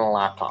rides and a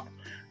laptop.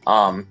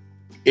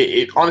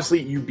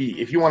 Honestly,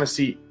 if you want to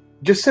see,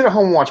 just sit at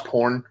home and watch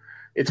porn.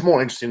 It's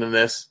more interesting than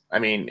this. I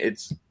mean,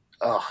 it's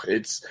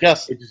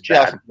just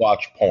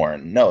watch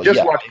porn. No,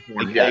 just watch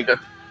porn.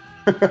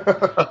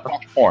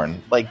 Watch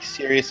porn.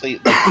 Seriously,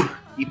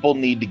 people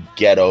need to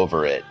get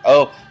over it.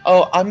 Oh,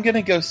 I'm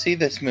gonna go see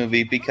this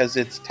movie because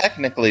it's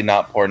technically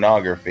not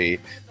pornography,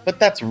 but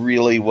that's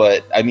really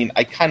what I mean.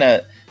 I kind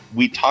of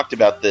we talked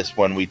about this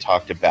when we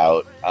talked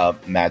about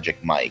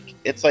Magic Mike.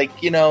 It's like,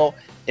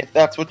 if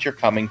that's what you're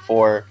coming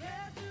for,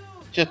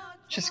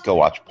 just go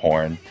watch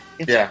porn.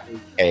 It's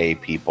okay,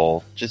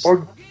 people. Just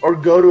or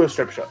go to a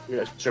strip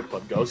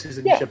club. Go see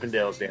some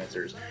Chippendales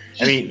dancers.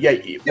 I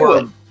mean,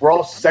 we're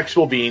all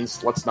sexual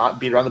beings. Let's not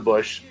beat around the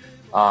bush.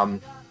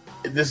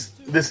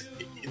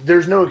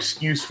 There's no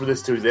excuse for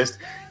this to exist.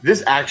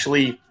 This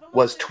actually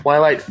was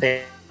Twilight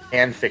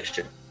fan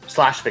fiction /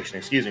 fiction.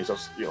 Excuse me. So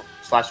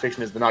 /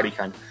 fiction is the naughty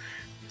kind.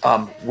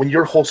 When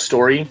your whole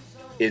story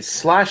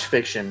is /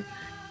 fiction,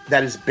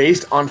 that is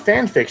based on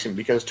fan fiction,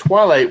 because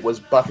Twilight was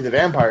Buffy the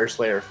Vampire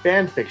Slayer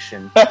fan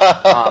fiction.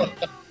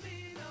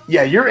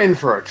 You're in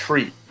for a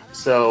treat.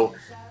 So,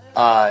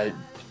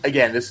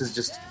 again, this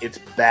is it's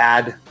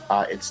bad.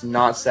 It's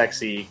not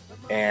sexy,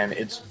 and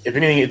if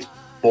anything, it's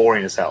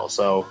boring as hell.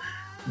 So,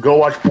 go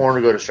watch porn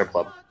or go to strip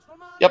club.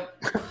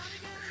 Yep.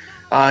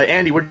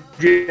 Andy, what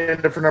did you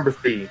end up for number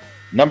 3?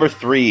 Number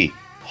 3,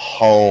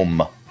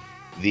 Home,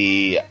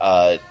 the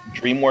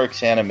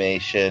DreamWorks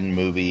animation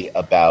movie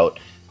about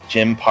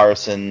Jim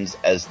Parsons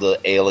as the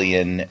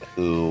alien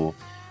who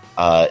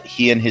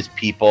he and his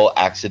people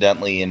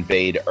accidentally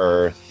invade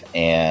Earth,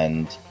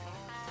 and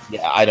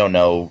I don't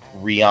know,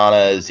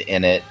 Rihanna is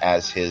in it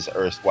as his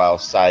erstwhile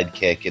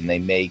sidekick, and they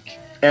make...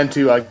 And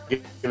to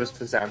give us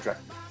the soundtrack.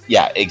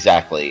 Yeah,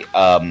 exactly.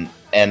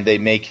 And they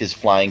make his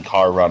flying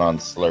car run on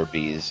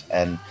Slurpees,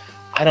 and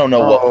I don't know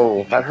what...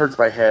 Oh, that hurts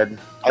my head.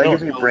 That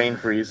gives me brain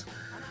freeze.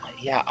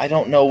 Yeah, I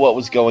don't know what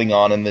was going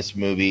on in this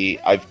movie.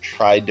 I've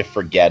tried to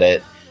forget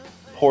it.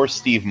 Poor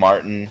Steve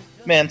Martin.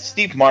 Man,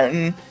 Steve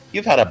Martin,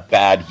 you've had a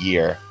bad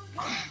year.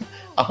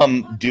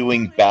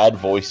 Doing bad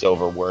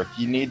voiceover work.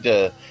 You need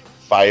to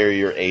fire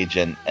your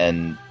agent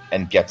and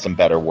get some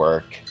better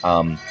work.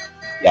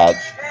 Yeah.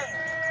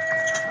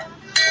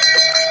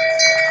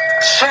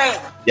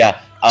 Shame. Yeah.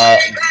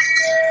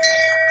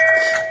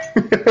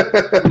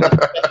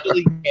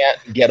 Especially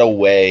can't get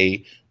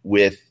away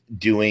with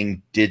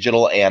doing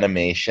digital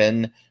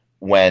animation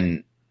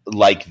when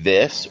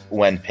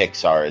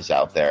Pixar is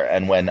out there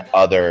and when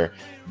other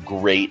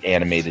great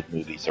animated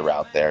movies are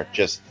out there.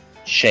 Just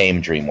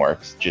shame,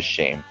 DreamWorks. Just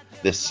shame.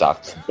 This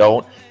sucks.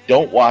 Don't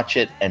watch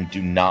it, and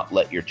do not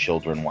let your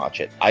children watch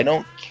it. I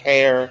don't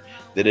care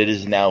that it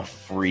is now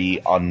free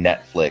on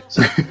Netflix.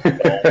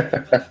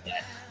 Don't let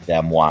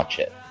them watch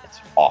it. It's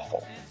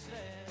awful.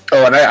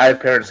 Oh, and I have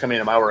parents coming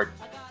into my work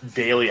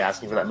daily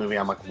asking for that movie.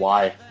 I'm like,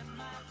 why?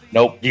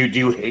 Nope. Do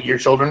you hate your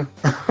children?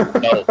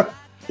 No.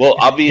 Well,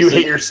 obviously,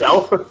 you hate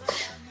yourself.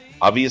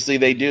 Obviously,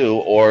 they do,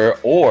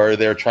 or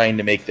they're trying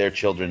to make their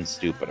children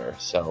stupider.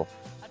 So,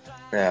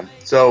 yeah.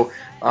 So,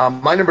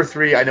 my number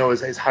 3, I know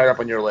is higher up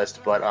on your list,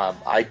 but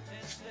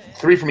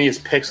 3 for me is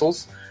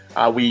Pixels.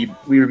 We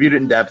reviewed it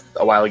in depth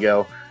a while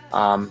ago.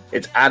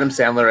 It's Adam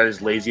Sandler at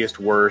his laziest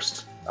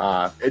worst.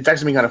 It's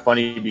actually been kind of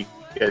funny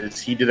because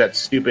he did that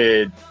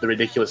stupid The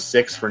Ridiculous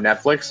Six for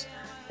Netflix.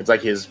 It's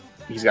like he's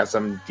got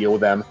some deal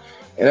with them.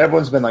 And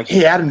everyone's been like,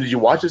 hey, Adam, did you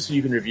watch this so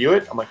you can review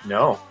it? I'm like,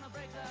 no,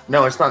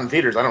 it's not in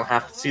theaters. I don't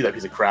have to see that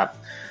piece of crap.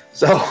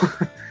 So,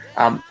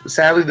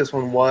 sadly, this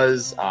one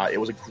was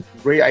a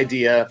great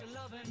idea.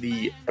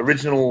 The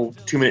original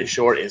 2-minute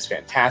short is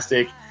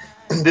fantastic.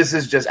 This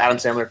is just Adam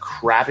Sandler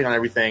crapping on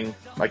everything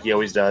like he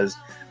always does.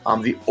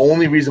 The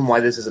only reason why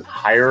this isn't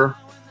higher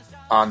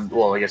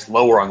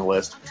lower on the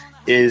list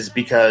is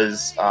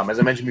because, as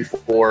I mentioned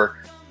before,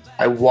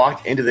 I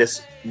walked into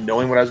this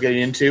knowing what I was getting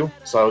into,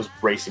 so I was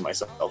bracing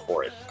myself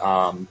for it.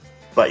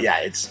 But yeah,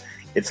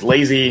 it's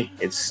lazy,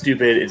 it's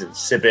stupid, it's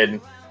insipid.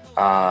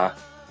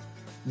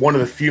 One of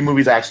the few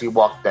movies I actually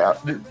walked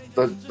out.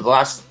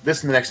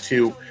 This and the next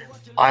 2,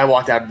 I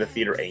walked out of the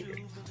theater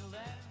angry.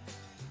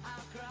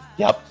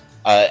 Yep,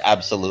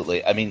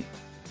 absolutely. I mean,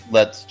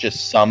 let's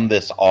just sum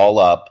this all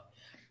up.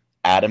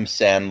 Adam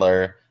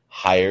Sandler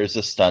hires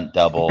a stunt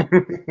double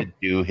to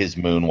do his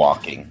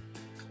moonwalking.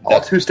 All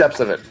 2 steps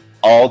of it.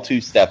 All 2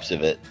 steps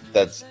of it.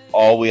 That's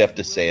all we have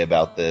to say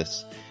about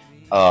this.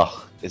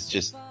 It's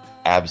just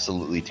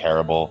absolutely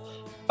terrible.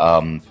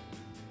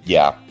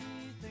 Yeah.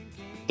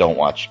 Don't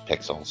watch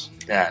Pixels.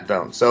 Yeah,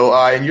 don't. So,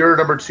 and your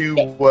number 2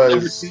 was...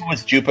 Number 2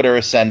 was Jupiter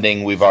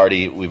Ascending. We've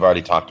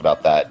already talked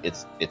about that.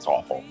 It's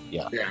awful.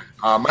 Yeah.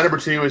 My number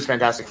 2 is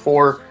Fantastic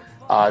Four.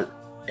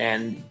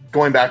 And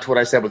going back to what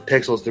I said with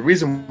Pixels, the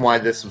reason why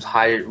this was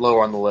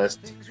lower on the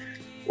list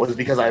was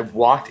because I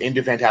walked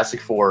into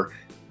Fantastic Four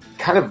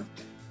kind of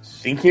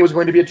thinking it was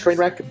going to be a train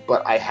wreck,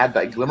 but I had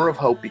that glimmer of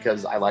hope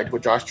because I liked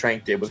what Josh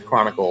Trank did with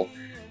Chronicle,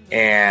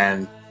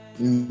 and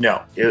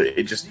no,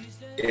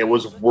 it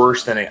was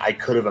worse than I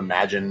could have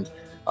imagined.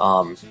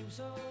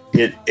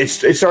 It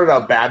started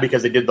out bad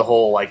because they did the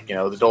whole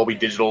the Dolby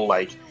Digital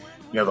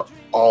the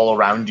all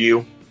around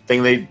you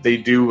thing they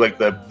do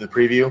the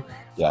preview,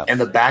 yeah, and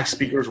the back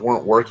speakers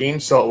weren't working,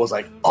 so it was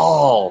like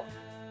all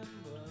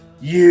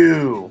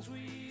you.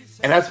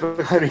 And that's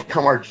kind of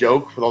become our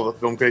joke with all the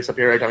film critics up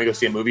here every time we go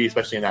see a movie,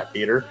 especially in that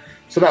theater.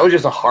 So that was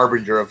just a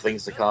harbinger of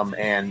things to come,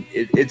 and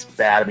it's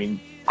bad. I mean,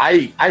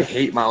 I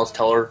hate Miles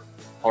Teller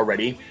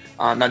already.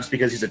 not just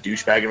because he's a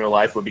douchebag in real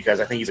life, but because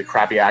I think he's a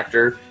crappy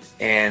actor,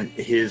 and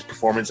his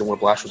performance in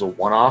Whiplash was a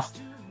one-off.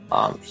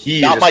 My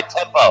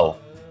tempo.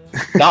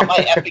 Not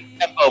my epic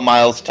tempo,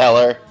 Miles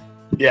Teller.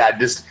 Yeah,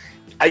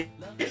 I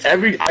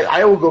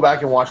will go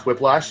back and watch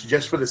Whiplash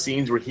just for the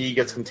scenes where he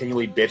gets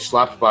continually bitch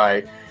slapped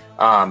by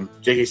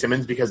J.K.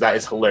 Simmons, because that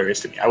is hilarious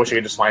to me. I wish I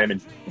could just find him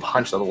and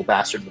punch that little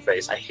bastard in the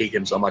face. I hate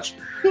him so much.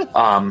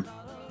 I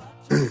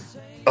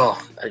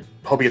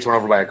hope he gets run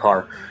over by a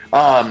car.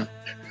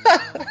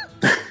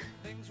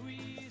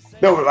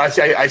 No, but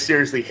I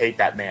seriously hate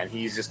that man.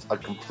 He's just a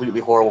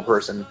completely horrible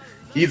person.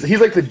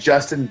 He's like the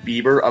Justin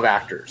Bieber of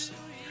actors.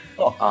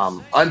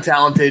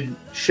 Untalented,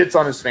 shits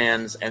on his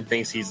fans, and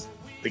thinks he's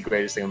the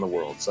greatest thing in the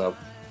world. So,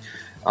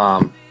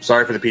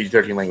 sorry for the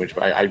PG-13 language,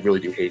 but I really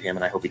do hate him,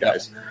 and I hope he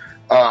dies.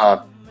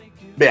 But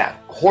yeah,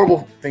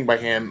 horrible thing by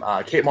him.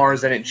 Kate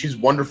Mara's in it, and she's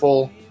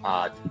wonderful.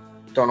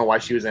 Don't know why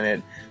she was in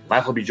it.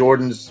 Michael B.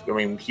 Jordan's,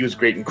 he was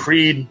great in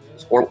Creed.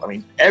 It's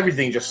horrible.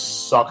 Everything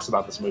just sucks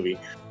about this movie.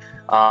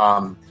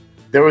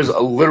 There was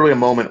literally a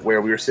moment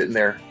where we were sitting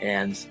there,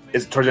 and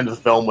it turns into the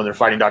film when they're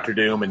fighting Dr.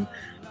 Doom, and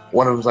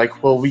one of them's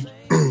like, well,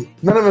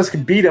 none of us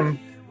can beat him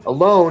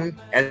alone,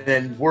 and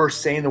then we're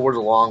saying the words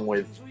along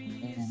with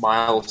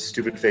Miles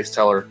Stupid Face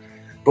Teller,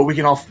 but we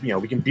can all,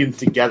 we can beat him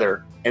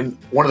together. And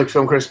one of the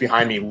film critics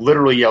behind me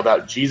literally yelled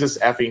out, Jesus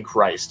effing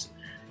Christ.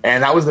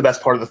 And that was the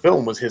best part of the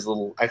film, was his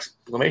little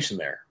exclamation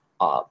there.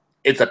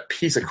 It's a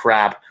piece of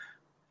crap.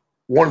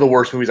 One of the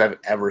worst movies I've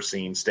ever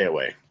seen. Stay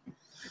away.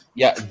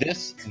 Yeah,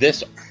 this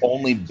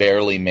only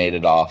barely made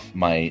it off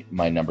my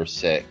number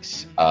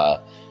 6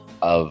 of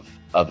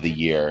the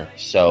year.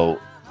 So,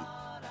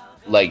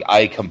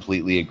 I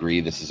completely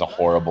agree. This is a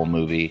horrible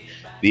movie.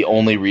 The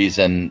only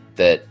reason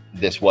that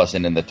this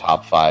wasn't in the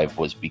top 5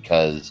 was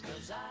because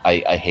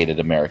I hated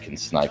American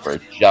Sniper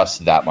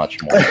just that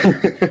much more.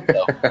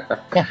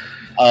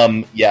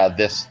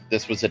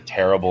 This was a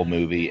terrible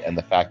movie, and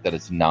the fact that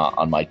it's not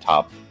on my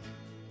top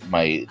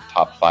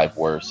 5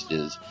 worst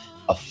is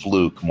a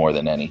fluke more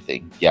than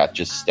anything. Yeah,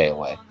 just stay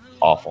away.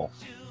 Awful.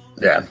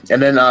 Yeah,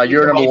 and then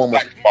your number one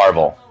was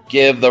Marvel.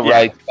 Give the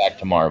rights back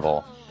to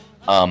Marvel.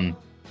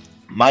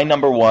 My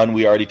number 1,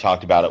 we already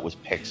talked about it, was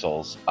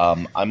Pixels.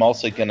 I'm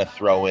also going to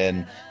throw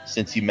in,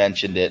 since you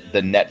mentioned it,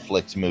 the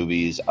Netflix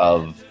movies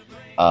of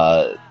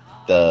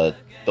the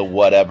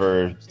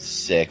whatever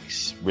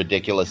 6,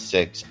 Ridiculous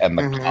 6, and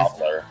the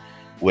Cobbler,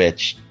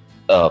 which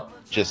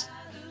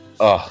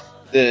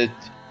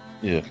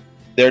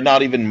they're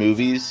not even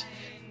movies.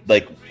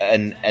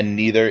 And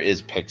neither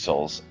is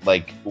Pixels.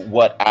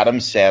 What Adam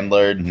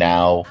Sandler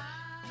now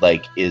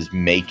is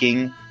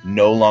making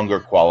no longer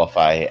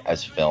qualify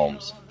as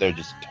films. They're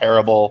just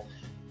terrible.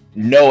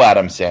 No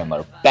Adam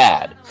Sandler.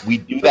 Bad. We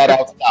do that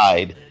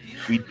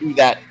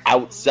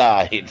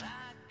outside.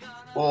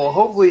 Well,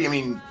 hopefully,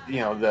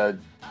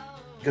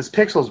 because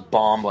Pixels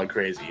bombed like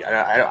crazy.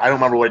 I don't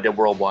remember what it did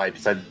worldwide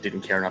because I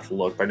didn't care enough to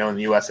look, but I know in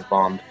the US it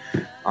bombed.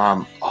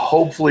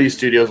 Hopefully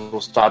studios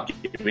will stop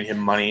giving him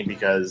money,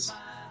 because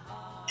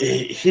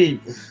I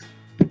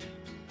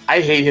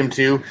hate him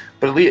too,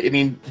 but at least,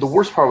 the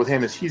worst part with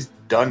him is he's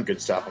done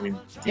good stuff.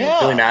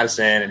 Billy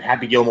Madison and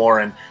Happy Gilmore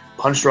and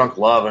Punch Drunk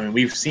Love.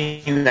 We've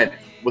seen that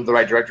with the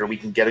right director, we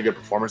can get a good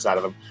performance out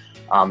of him.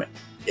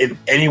 If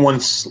anyone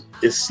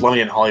is slumming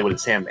in Hollywood,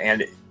 it's him.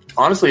 And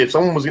honestly, if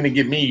someone was going to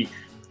give me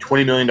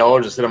 $20 million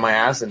to sit on my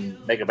ass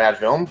and make a bad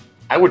film,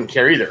 I wouldn't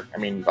care either.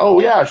 Oh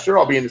yeah, sure,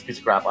 I'll be in this piece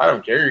of crap. I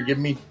don't care. You're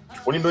giving me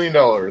 $20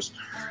 million.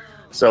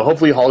 So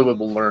hopefully Hollywood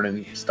will learn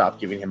and stop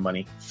giving him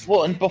money.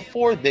 Well, and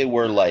before they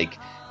were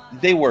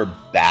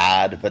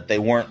bad, but they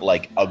weren't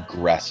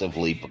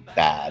aggressively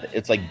bad.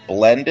 It's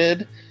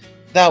Blended.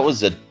 That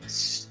was a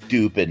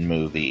stupid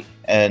movie.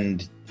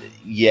 And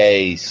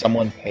yay,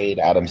 someone paid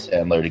Adam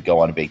Sandler to go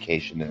on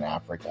vacation in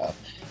Africa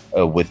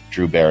with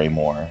Drew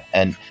Barrymore.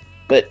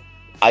 But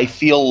I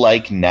feel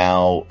like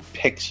now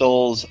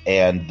Pixels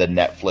and the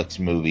Netflix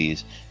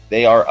movies,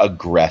 they are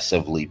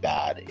aggressively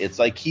bad. It's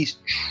he's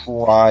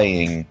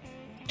trying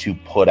to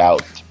put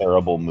out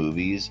terrible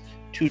movies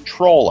to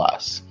troll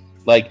us.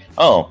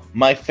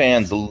 My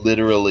fans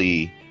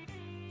literally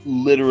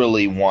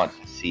want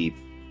to see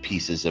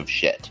pieces of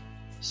shit,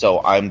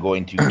 so I'm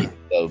going to give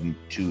them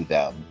to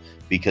them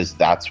because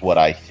that's what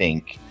I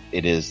think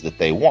it is that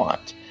they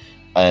want.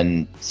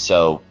 And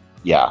so,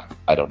 yeah,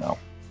 I don't know.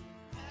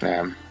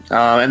 And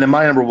then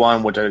my number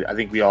 1, which I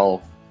think we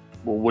all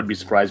would be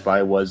surprised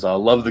by, was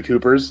Love the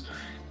Coopers.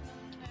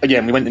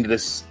 Again, we went into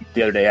this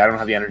the other day. I don't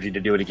have the energy to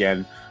do it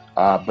again,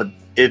 but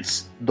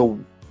it's the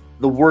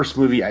worst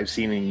movie I've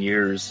seen in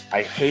years.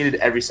 I hated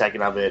every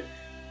second of it.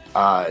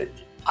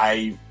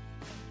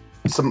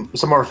 Some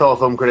of our fellow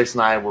film critics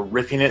and I were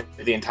riffing it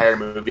the entire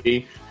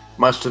movie,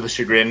 much to the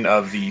chagrin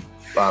of the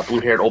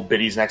blue-haired old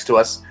biddies next to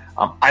us.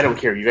 I don't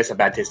care. You guys have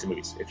bad taste in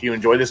movies. If you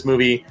enjoy this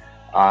movie,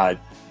 I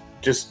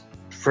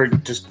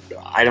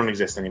don't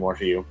exist anymore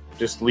to you.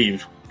 Just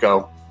leave.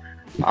 Go.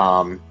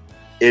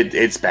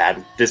 It's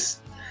bad.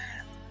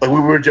 We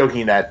were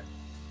joking that,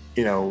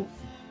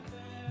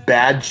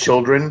 bad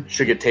children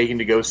should get taken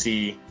to go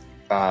see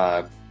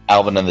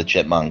Alvin and the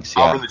Chipmunks.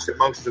 Yeah. Alvin and the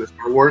Chipmunks to the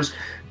Star Wars.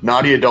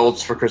 Naughty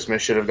adults for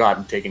Christmas should have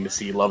gotten taken to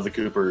see Love the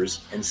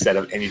Coopers instead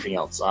of anything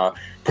else.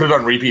 Put it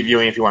on repeat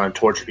viewing if you want to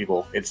torture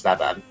people. It's that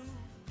bad.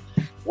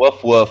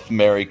 Woof woof,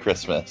 Merry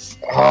Christmas.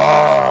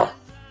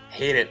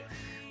 Hate it.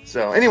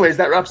 So anyways,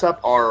 that wraps up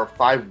our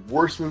 5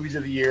 worst movies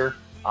of the year.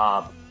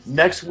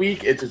 Next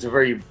week, it's a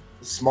very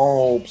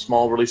small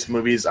release of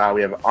movies.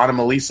 We have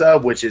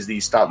Anomalisa, which is the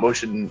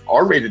stop-motion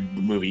R-rated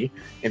movie,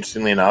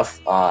 interestingly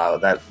enough.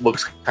 That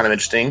looks kind of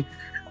interesting.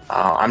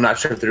 I'm not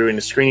sure if they're doing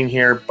a screening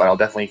here, but I'll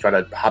definitely try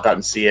to hop out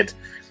and see it.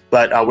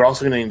 But we're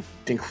also going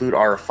to include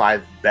our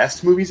 5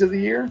 best movies of the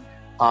year.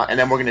 And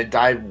then we're going to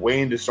dive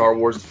way into Star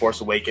Wars The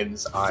Force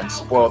Awakens and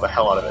spoil the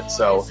hell out of it.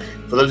 So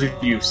for those of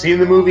you who've seen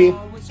the movie,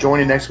 join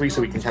in next week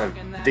so we can kind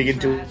of dig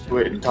into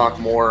it and talk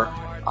more.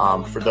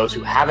 For those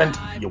who haven't,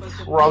 you'll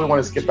probably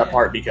want to skip that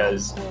part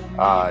because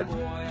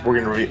we're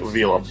going to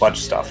reveal a bunch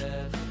of stuff.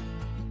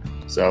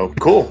 So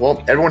cool.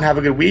 Well, everyone have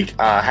a good week.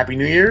 Happy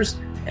New Year's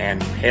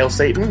and hail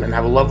Satan and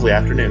have a lovely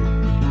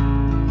afternoon.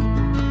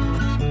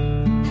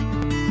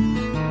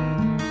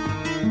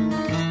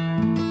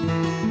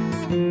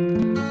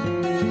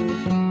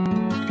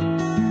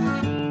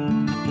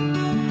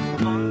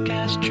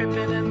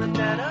 Tripping in the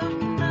dead of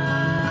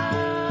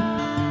night.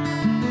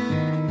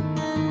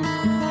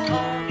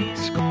 Tony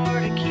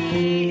scored a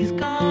key, he's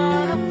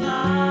gonna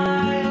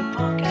fly a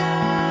punk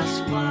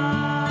ass fly.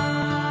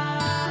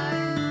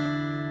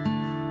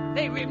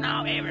 They ripping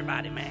off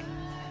everybody, man.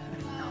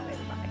 Ripping off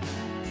everybody.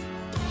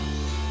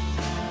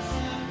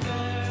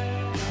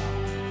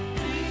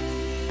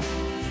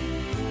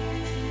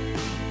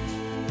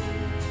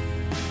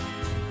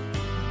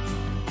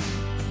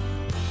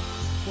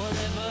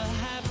 Whatever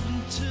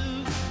happened to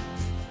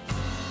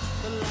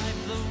the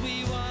life that we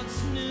once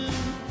knew?